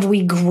 Have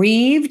we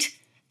grieved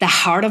the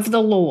heart of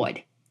the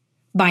Lord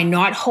by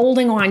not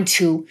holding on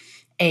to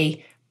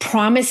a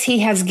promise he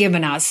has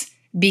given us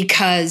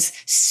because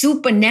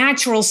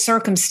supernatural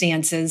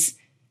circumstances,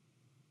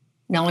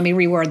 now let me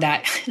reword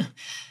that,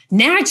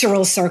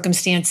 natural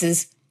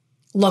circumstances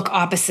look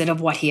opposite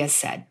of what he has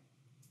said?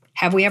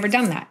 Have we ever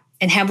done that?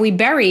 And have we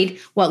buried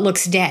what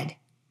looks dead,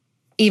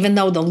 even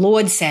though the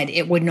Lord said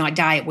it would not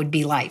die, it would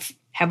be life?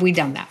 Have we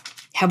done that?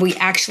 Have we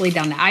actually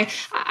done that?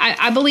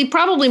 I believe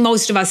probably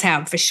most of us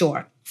have, for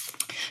sure.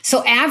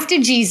 So after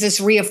Jesus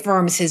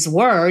reaffirms his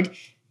word,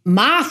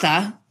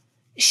 Martha,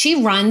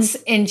 she runs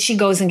and she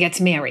goes and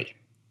gets Mary.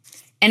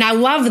 And I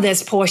love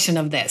this portion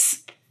of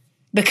this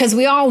because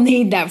we all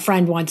need that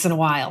friend once in a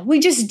while. We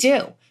just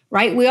do,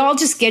 right? We all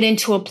just get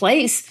into a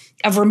place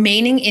of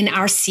remaining in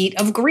our seat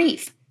of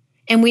grief.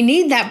 And we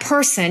need that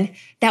person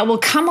that will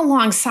come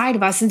alongside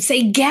of us and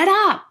say, get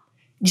up.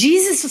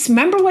 Jesus,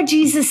 remember what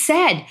Jesus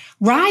said.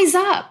 Rise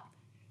up.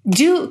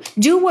 Do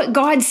what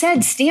God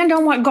said. Stand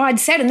on what God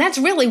said. And that's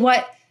really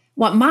what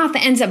Martha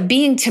ends up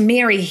being to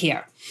Mary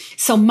here.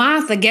 So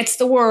Martha gets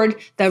the word,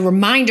 the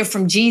reminder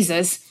from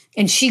Jesus,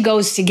 and she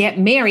goes to get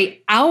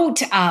Mary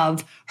out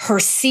of her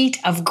seat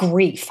of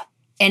grief.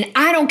 And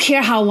I don't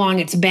care how long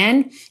it's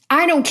been.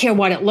 I don't care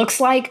what it looks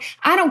like.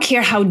 I don't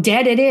care how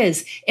dead it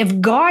is. If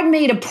God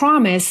made a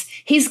promise,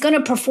 he's going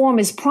to perform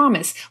his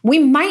promise. We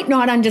might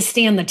not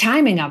understand the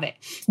timing of it.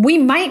 We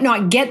might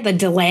not get the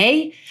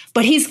delay,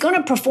 but he's going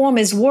to perform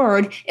his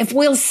word if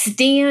we'll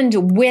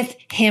stand with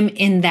him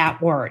in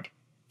that word.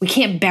 We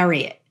can't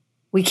bury it.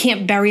 We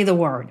can't bury the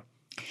word.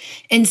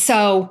 And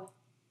so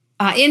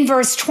in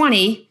verse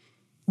 20,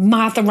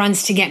 Martha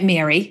runs to get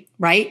Mary,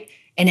 right?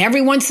 And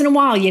every once in a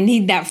while, you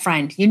need that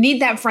friend. You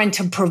need that friend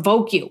to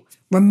provoke you.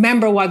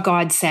 Remember what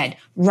God said.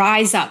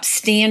 Rise up,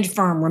 stand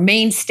firm,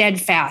 remain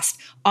steadfast,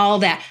 all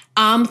that.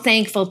 I'm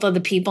thankful for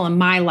the people in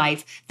my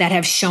life that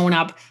have shown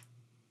up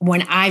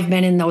when I've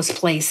been in those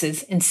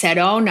places and said,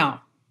 oh no,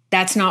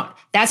 that's not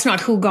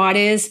who God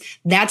is.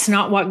 That's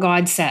not what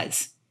God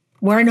says.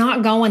 We're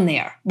not going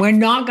there. We're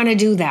not going to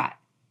do that.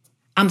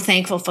 I'm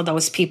thankful for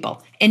those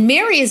people. And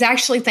Mary is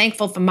actually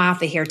thankful for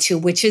Martha here too,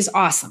 which is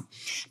awesome.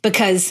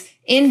 Because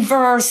in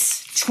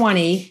verse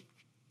 20,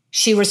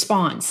 she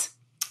responds.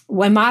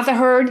 When Martha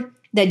heard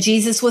that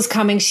Jesus was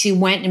coming, she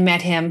went and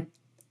met him.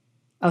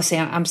 Oh,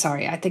 I'm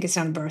sorry. I think it's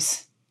on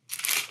verse.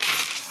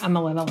 I'm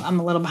a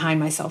little behind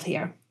myself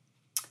here.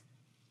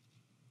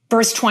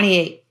 Verse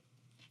 28.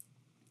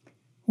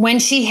 When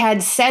she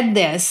had said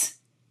this,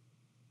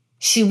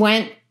 she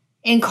went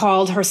and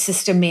called her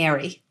sister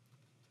Mary.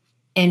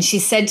 And she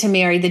said to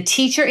Mary, the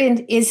teacher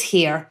is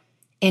here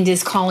and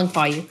is calling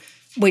for you,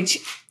 which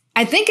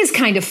I think is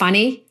kind of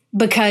funny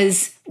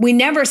because we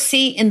never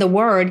see in the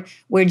word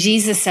where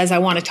Jesus says, I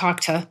want to talk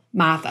to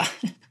Martha.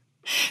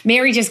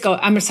 Mary just goes,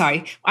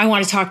 I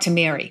want to talk to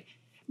Mary.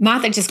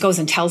 Martha just goes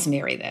and tells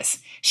Mary this.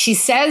 She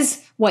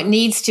says what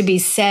needs to be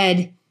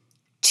said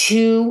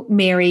to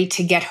Mary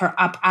to get her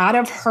up out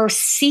of her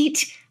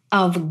seat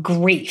of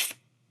grief,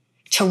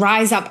 to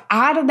rise up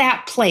out of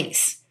that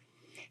place.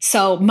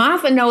 So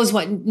Martha knows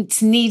what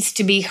needs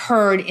to be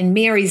heard in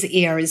Mary's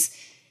ears,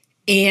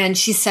 and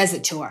she says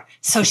it to her.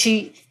 So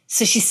she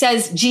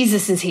says,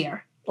 Jesus is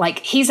here. Like,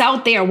 he's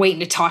out there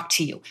waiting to talk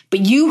to you, but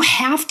you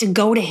have to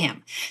go to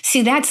him.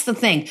 See, that's the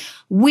thing.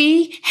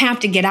 We have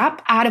to get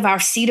up out of our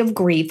seat of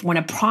grief when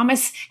a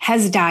promise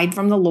has died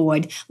from the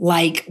Lord,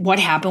 like what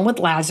happened with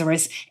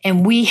Lazarus,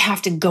 and we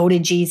have to go to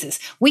Jesus.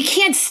 We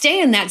can't stay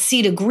in that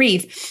seat of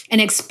grief and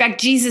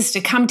expect Jesus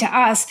to come to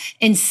us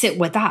and sit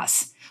with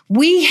us.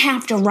 We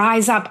have to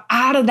rise up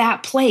out of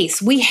that place.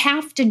 We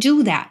have to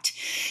do that.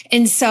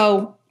 And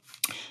so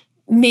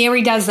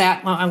Mary does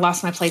that. Well, I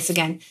lost my place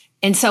again.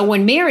 And so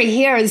when Mary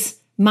hears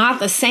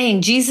Martha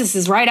saying Jesus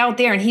is right out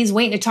there and he's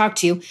waiting to talk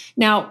to you.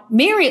 Now,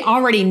 Mary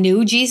already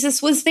knew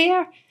Jesus was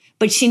there,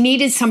 but she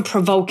needed some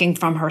provoking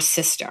from her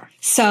sister.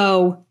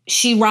 So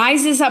she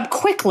rises up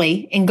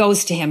quickly and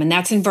goes to him. And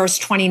that's in verse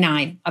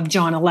 29 of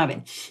John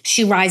 11.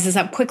 She rises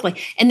up quickly.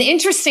 And the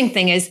interesting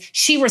thing is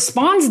she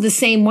responds the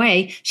same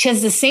way. She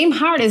has the same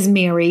heart as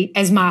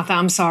Martha.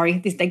 I'm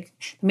sorry.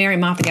 Mary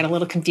and Martha get a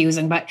little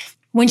confusing. But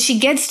when she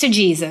gets to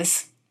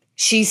Jesus,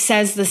 she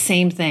says the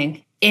same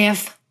thing.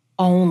 If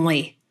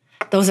only.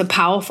 Those are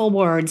powerful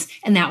words,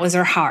 and that was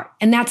her heart.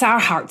 And that's our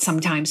heart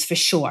sometimes, for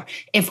sure.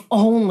 If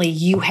only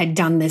you had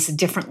done this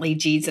differently,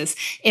 Jesus.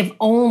 If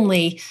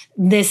only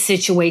this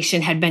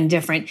situation had been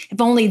different. If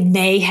only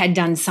they had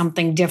done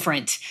something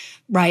different,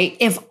 right?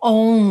 If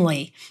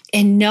only.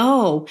 And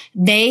no,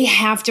 they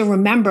have to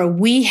remember,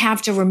 we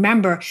have to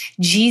remember,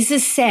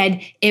 Jesus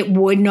said it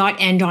would not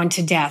end on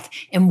to death.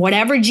 And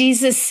whatever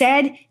Jesus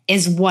said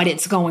is what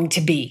it's going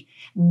to be.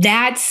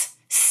 That's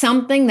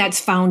something that's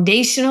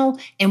foundational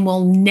and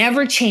will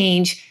never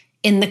change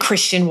in the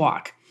Christian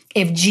walk.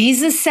 If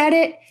Jesus said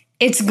it,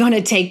 it's going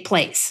to take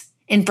place.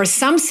 And for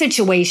some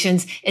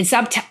situations, it's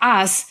up to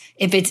us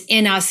if it's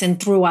in us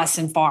and through us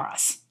and for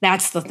us.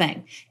 That's the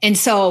thing. And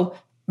so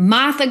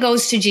Martha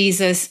goes to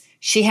Jesus.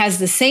 She has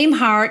the same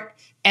heart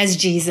as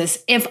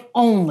Jesus. If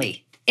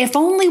only. If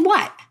only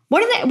what?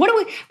 What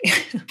do we,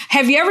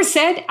 have you ever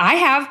said, I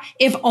have,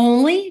 if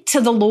only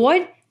to the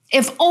Lord?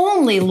 If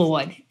only,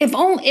 Lord, if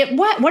only,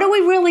 what are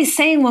we really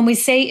saying when we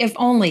say if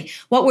only?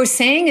 What we're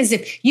saying is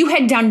if you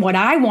had done what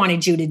I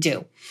wanted you to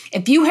do,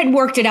 if you had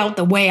worked it out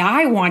the way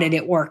I wanted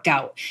it worked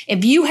out,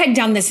 if you had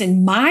done this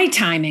in my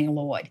timing,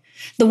 Lord,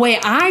 the way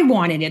I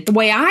wanted it, the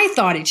way I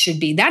thought it should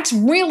be, that's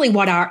really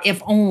what our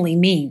if only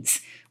means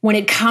when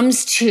it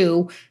comes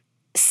to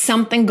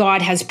something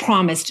God has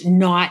promised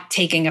not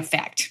taking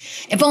effect.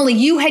 If only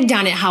you had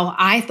done it how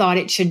I thought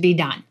it should be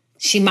done.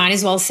 She might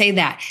as well say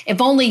that.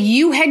 If only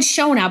you had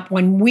shown up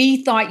when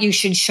we thought you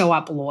should show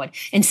up, Lord,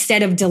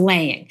 instead of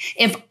delaying.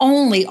 If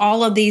only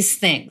all of these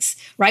things,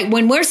 right?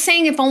 When we're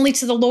saying if only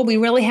to the Lord, we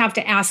really have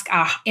to ask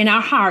in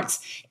our hearts,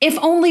 if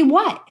only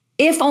what?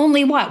 If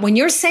only what? When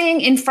you're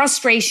saying in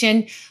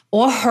frustration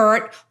or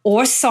hurt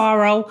or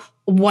sorrow,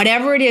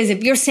 whatever it is,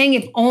 if you're saying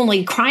if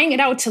only, crying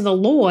it out to the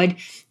Lord,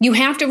 you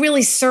have to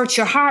really search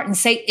your heart and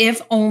say, if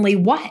only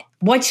what?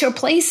 What's your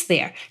place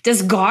there?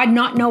 Does God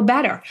not know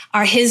better?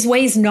 Are his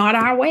ways not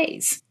our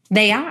ways?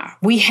 They are.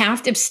 We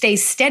have to stay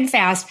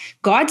steadfast.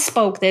 God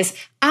spoke this.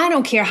 I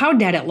don't care how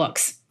dead it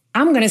looks.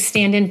 I'm going to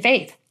stand in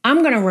faith.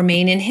 I'm going to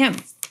remain in him.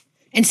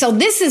 And so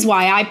this is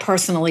why I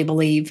personally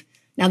believe,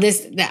 now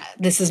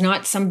this is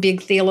not some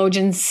big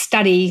theologian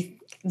study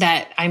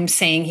that I'm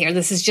saying here.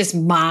 This is just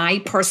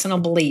my personal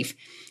belief.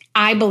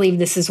 I believe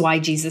this is why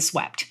Jesus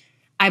wept.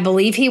 I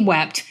believe he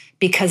wept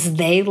because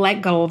they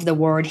let go of the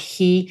word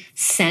he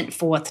sent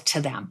forth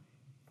to them.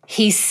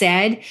 He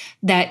said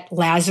that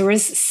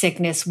Lazarus'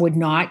 sickness would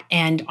not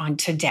end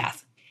unto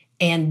death.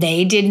 And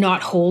they did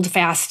not hold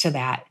fast to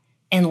that.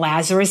 And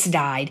Lazarus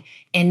died.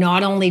 And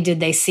not only did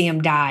they see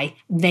him die,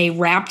 they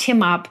wrapped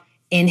him up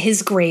in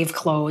his grave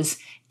clothes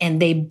and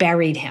they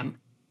buried him.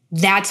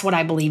 That's what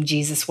I believe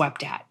Jesus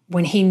wept at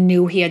when he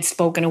knew he had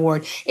spoken a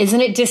word. Isn't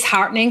it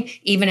disheartening,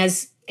 even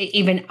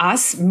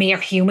us, mere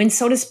humans,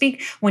 so to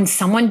speak, when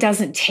someone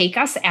doesn't take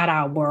us at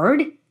our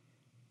word?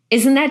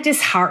 Isn't that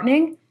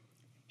disheartening?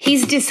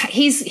 He's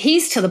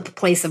to the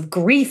place of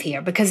grief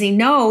here because he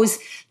knows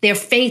their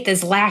faith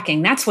is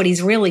lacking. That's what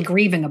he's really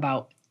grieving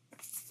about.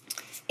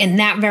 In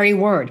that very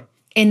word,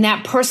 in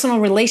that personal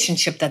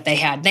relationship that they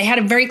had. They had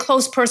a very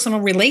close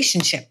personal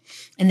relationship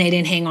and they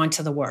didn't hang on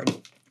to the word.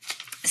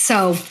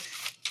 So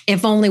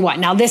if only what?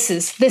 Now this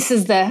is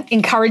the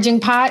encouraging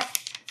part.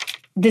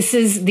 This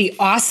is the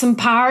awesome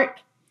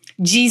part.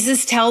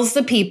 Jesus tells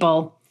the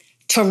people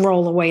to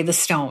roll away the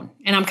stone.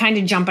 And I'm kind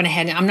of jumping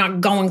ahead. I'm not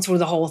going through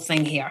the whole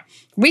thing here.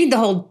 Read the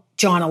whole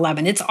John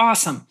 11. It's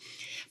awesome.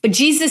 But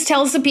Jesus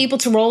tells the people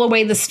to roll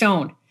away the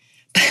stone.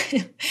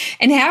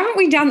 And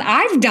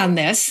I've done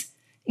this,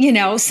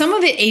 some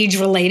of it age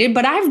related,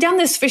 but I've done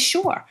this for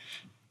sure.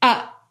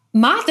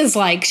 Martha's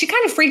like, she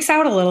kind of freaks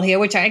out a little here,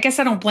 which I guess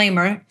I don't blame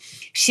her.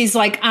 She's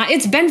like,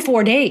 it's been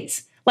 4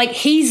 days. Like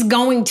he's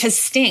going to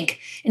stink.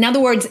 In other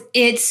words,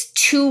 it's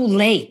too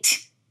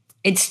late.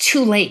 It's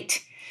too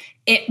late.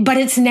 But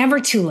it's never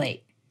too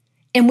late.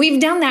 And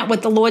we've done that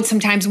with the Lord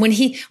sometimes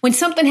when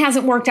something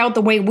hasn't worked out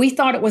the way we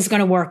thought it was going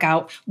to work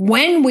out,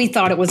 when we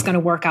thought it was going to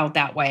work out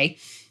that way,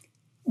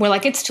 we're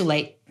like, it's too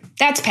late.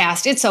 That's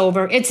past. It's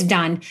over. It's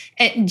done.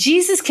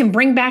 Jesus can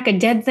bring back a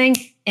dead thing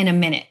in a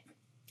minute,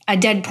 a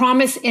dead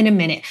promise in a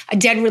minute, a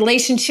dead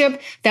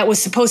relationship that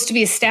was supposed to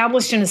be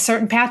established in a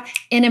certain path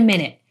in a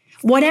minute.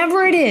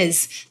 Whatever it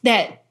is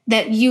that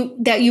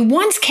you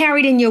once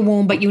carried in your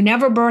womb, but you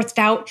never birthed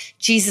out,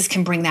 Jesus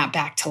can bring that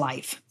back to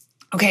life.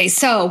 Okay,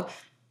 so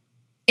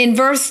in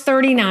verse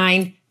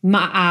 39,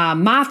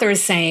 Martha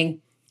is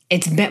saying,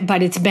 it's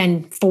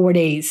been 4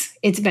 days.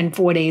 It's been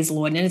 4 days,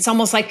 Lord. And it's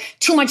almost like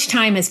too much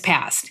time has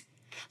passed.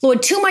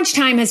 Lord, too much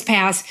time has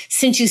passed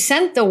since you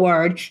sent the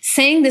word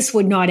saying this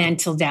would not end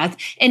till death.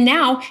 And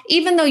now,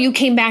 even though you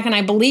came back and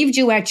I believed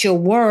you at your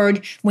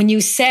word, when you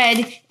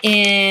said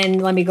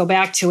let me go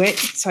back to it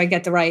so I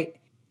get the right,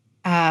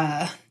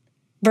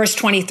 verse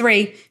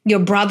 23, your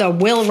brother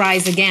will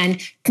rise again.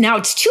 Now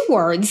it's 2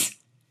 words.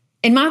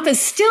 And Martha's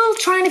still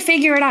trying to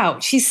figure it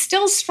out. She's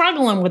still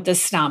struggling with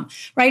this stump,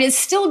 right? It's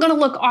still going to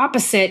look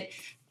opposite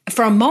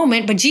for a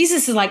moment, but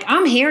Jesus is like,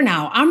 I'm here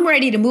now. I'm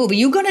ready to move. Are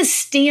you going to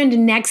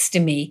stand next to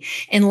me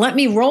and let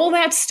me roll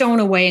that stone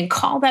away and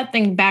call that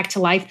thing back to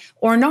life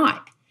or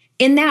not?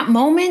 In that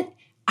moment,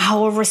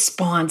 our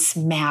response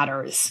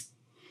matters.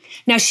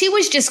 Now, she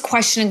was just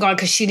questioning God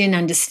because she didn't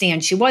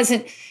understand.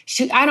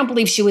 I don't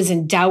believe she was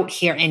in doubt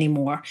here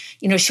anymore.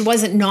 She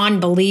wasn't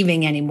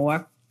non-believing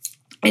anymore.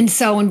 And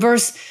so in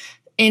verse,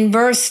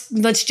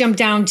 let's jump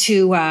down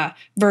to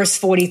verse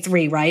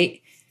 43,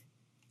 right?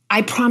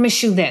 I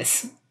promise you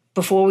this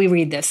before we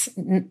read this,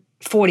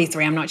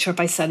 43, I'm not sure if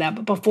I said that,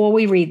 but before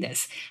we read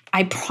this,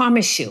 I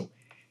promise you,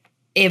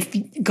 if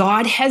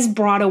God has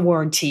brought a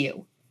word to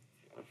you,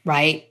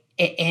 right,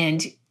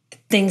 and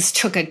things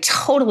took a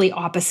totally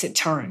opposite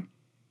turn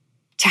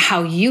to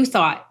how you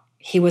thought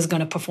he was going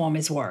to perform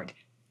his word,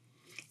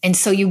 and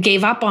so you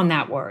gave up on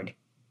that word,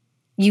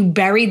 you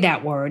buried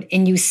that word,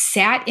 and you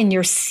sat in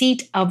your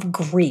seat of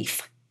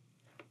grief.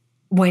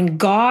 When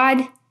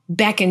God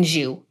beckons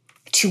you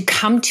to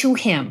come to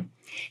him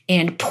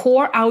and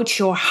pour out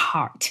your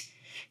heart,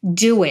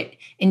 do it,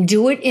 and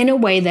do it in a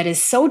way that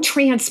is so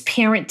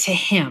transparent to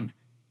him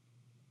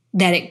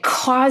that it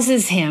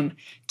causes him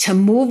to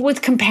move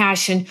with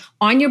compassion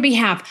on your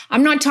behalf.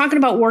 I'm not talking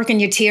about working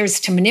your tears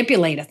to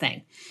manipulate a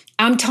thing.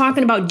 I'm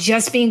talking about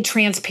just being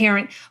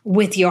transparent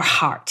with your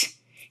heart.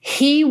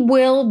 He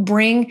will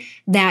bring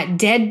that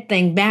dead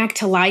thing back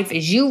to life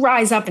as you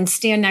rise up and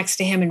stand next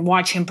to him and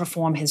watch him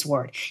perform his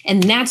word.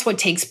 And that's what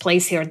takes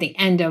place here at the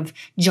end of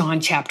John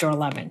chapter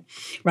 11,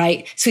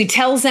 right? So he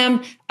tells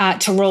them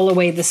to roll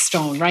away the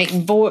stone, right?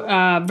 In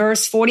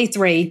verse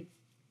 43,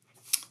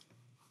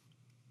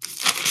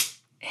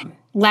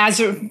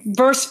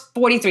 verse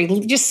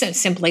 43, just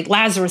simply,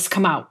 Lazarus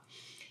come out.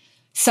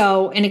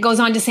 So, and it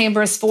goes on to say in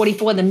verse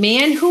 44, the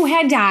man who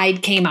had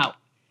died came out.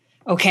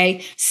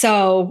 Okay,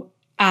 so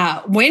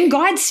when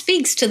God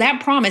speaks to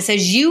that promise,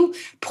 as you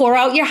pour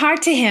out your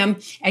heart to him,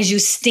 as you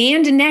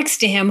stand next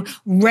to him,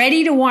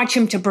 ready to watch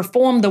him to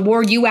perform the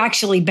word you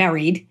actually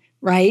buried,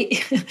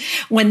 right?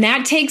 When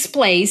that takes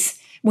place,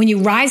 when you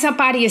rise up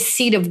out of your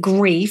seat of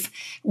grief,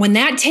 when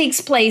that takes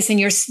place and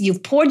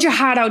you've poured your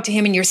heart out to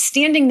him and you're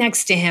standing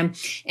next to him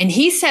and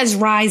he says,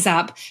 rise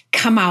up,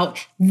 come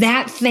out,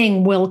 that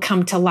thing will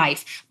come to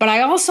life. But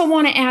I also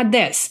want to add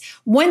this,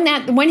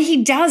 when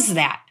he does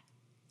that,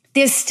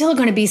 there's still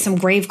going to be some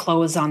grave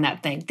clothes on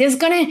that thing. There's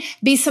going to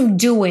be some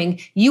doing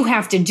you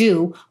have to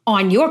do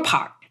on your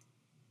part,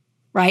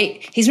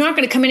 right? He's not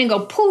going to come in and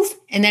go poof,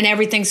 and then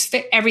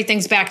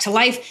everything's back to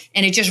life,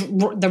 and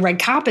the red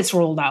carpet's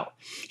rolled out.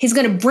 He's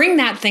going to bring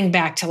that thing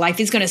back to life.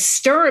 He's going to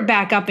stir it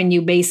back up in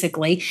you,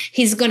 basically.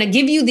 He's going to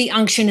give you the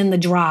unction and the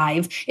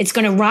drive. It's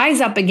going to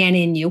rise up again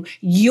in you.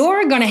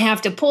 You're going to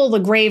have to pull the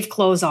grave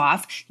clothes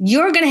off.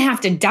 You're going to have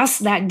to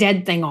dust that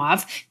dead thing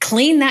off,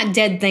 clean that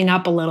dead thing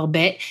up a little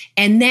bit,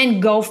 and then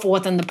go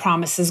forth in the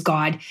promises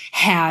God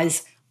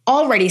has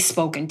already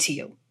spoken to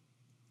you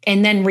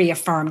and then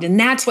reaffirmed. And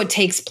that's what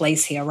takes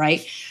place here,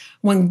 right?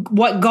 When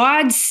what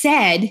God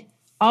said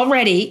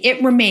already,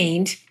 it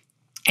remained,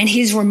 and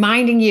he's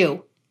reminding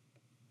you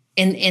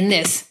in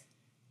this,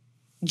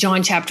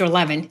 John chapter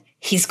 11,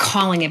 he's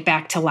calling it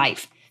back to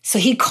life. So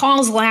he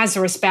calls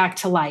Lazarus back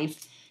to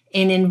life.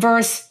 And in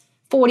verse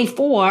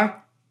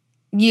 44,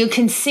 you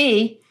can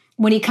see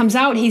when he comes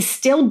out, he's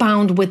still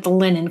bound with the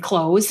linen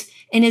clothes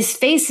and his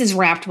face is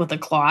wrapped with a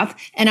cloth.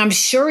 And I'm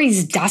sure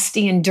he's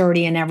dusty and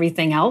dirty and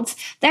everything else.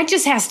 That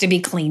just has to be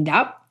cleaned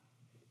up.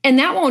 And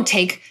that won't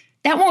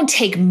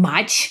take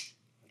much,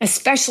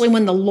 especially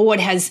when the Lord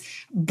has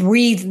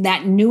breathed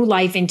that new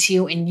life into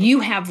you and you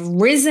have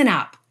risen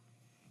up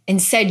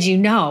and said,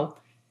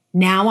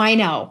 now I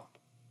know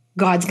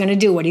God's going to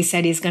do what he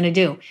said he's going to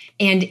do.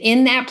 And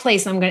in that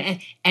place, I'm going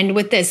to end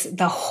with this,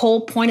 the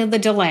whole point of the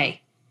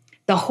delay,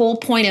 the whole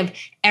point of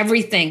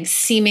everything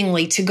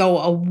seemingly to go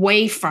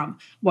away from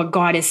what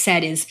God has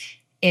said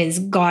is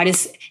God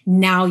is,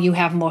 now you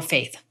have more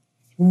faith.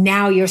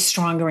 Now you're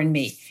stronger in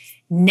me.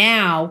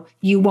 Now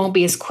you won't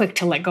be as quick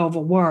to let go of a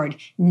word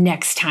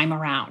next time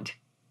around.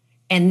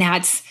 And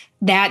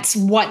that's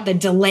what the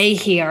delay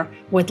here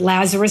with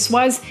Lazarus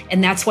was,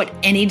 and that's what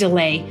any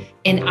delay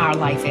in our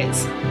life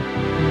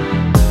is.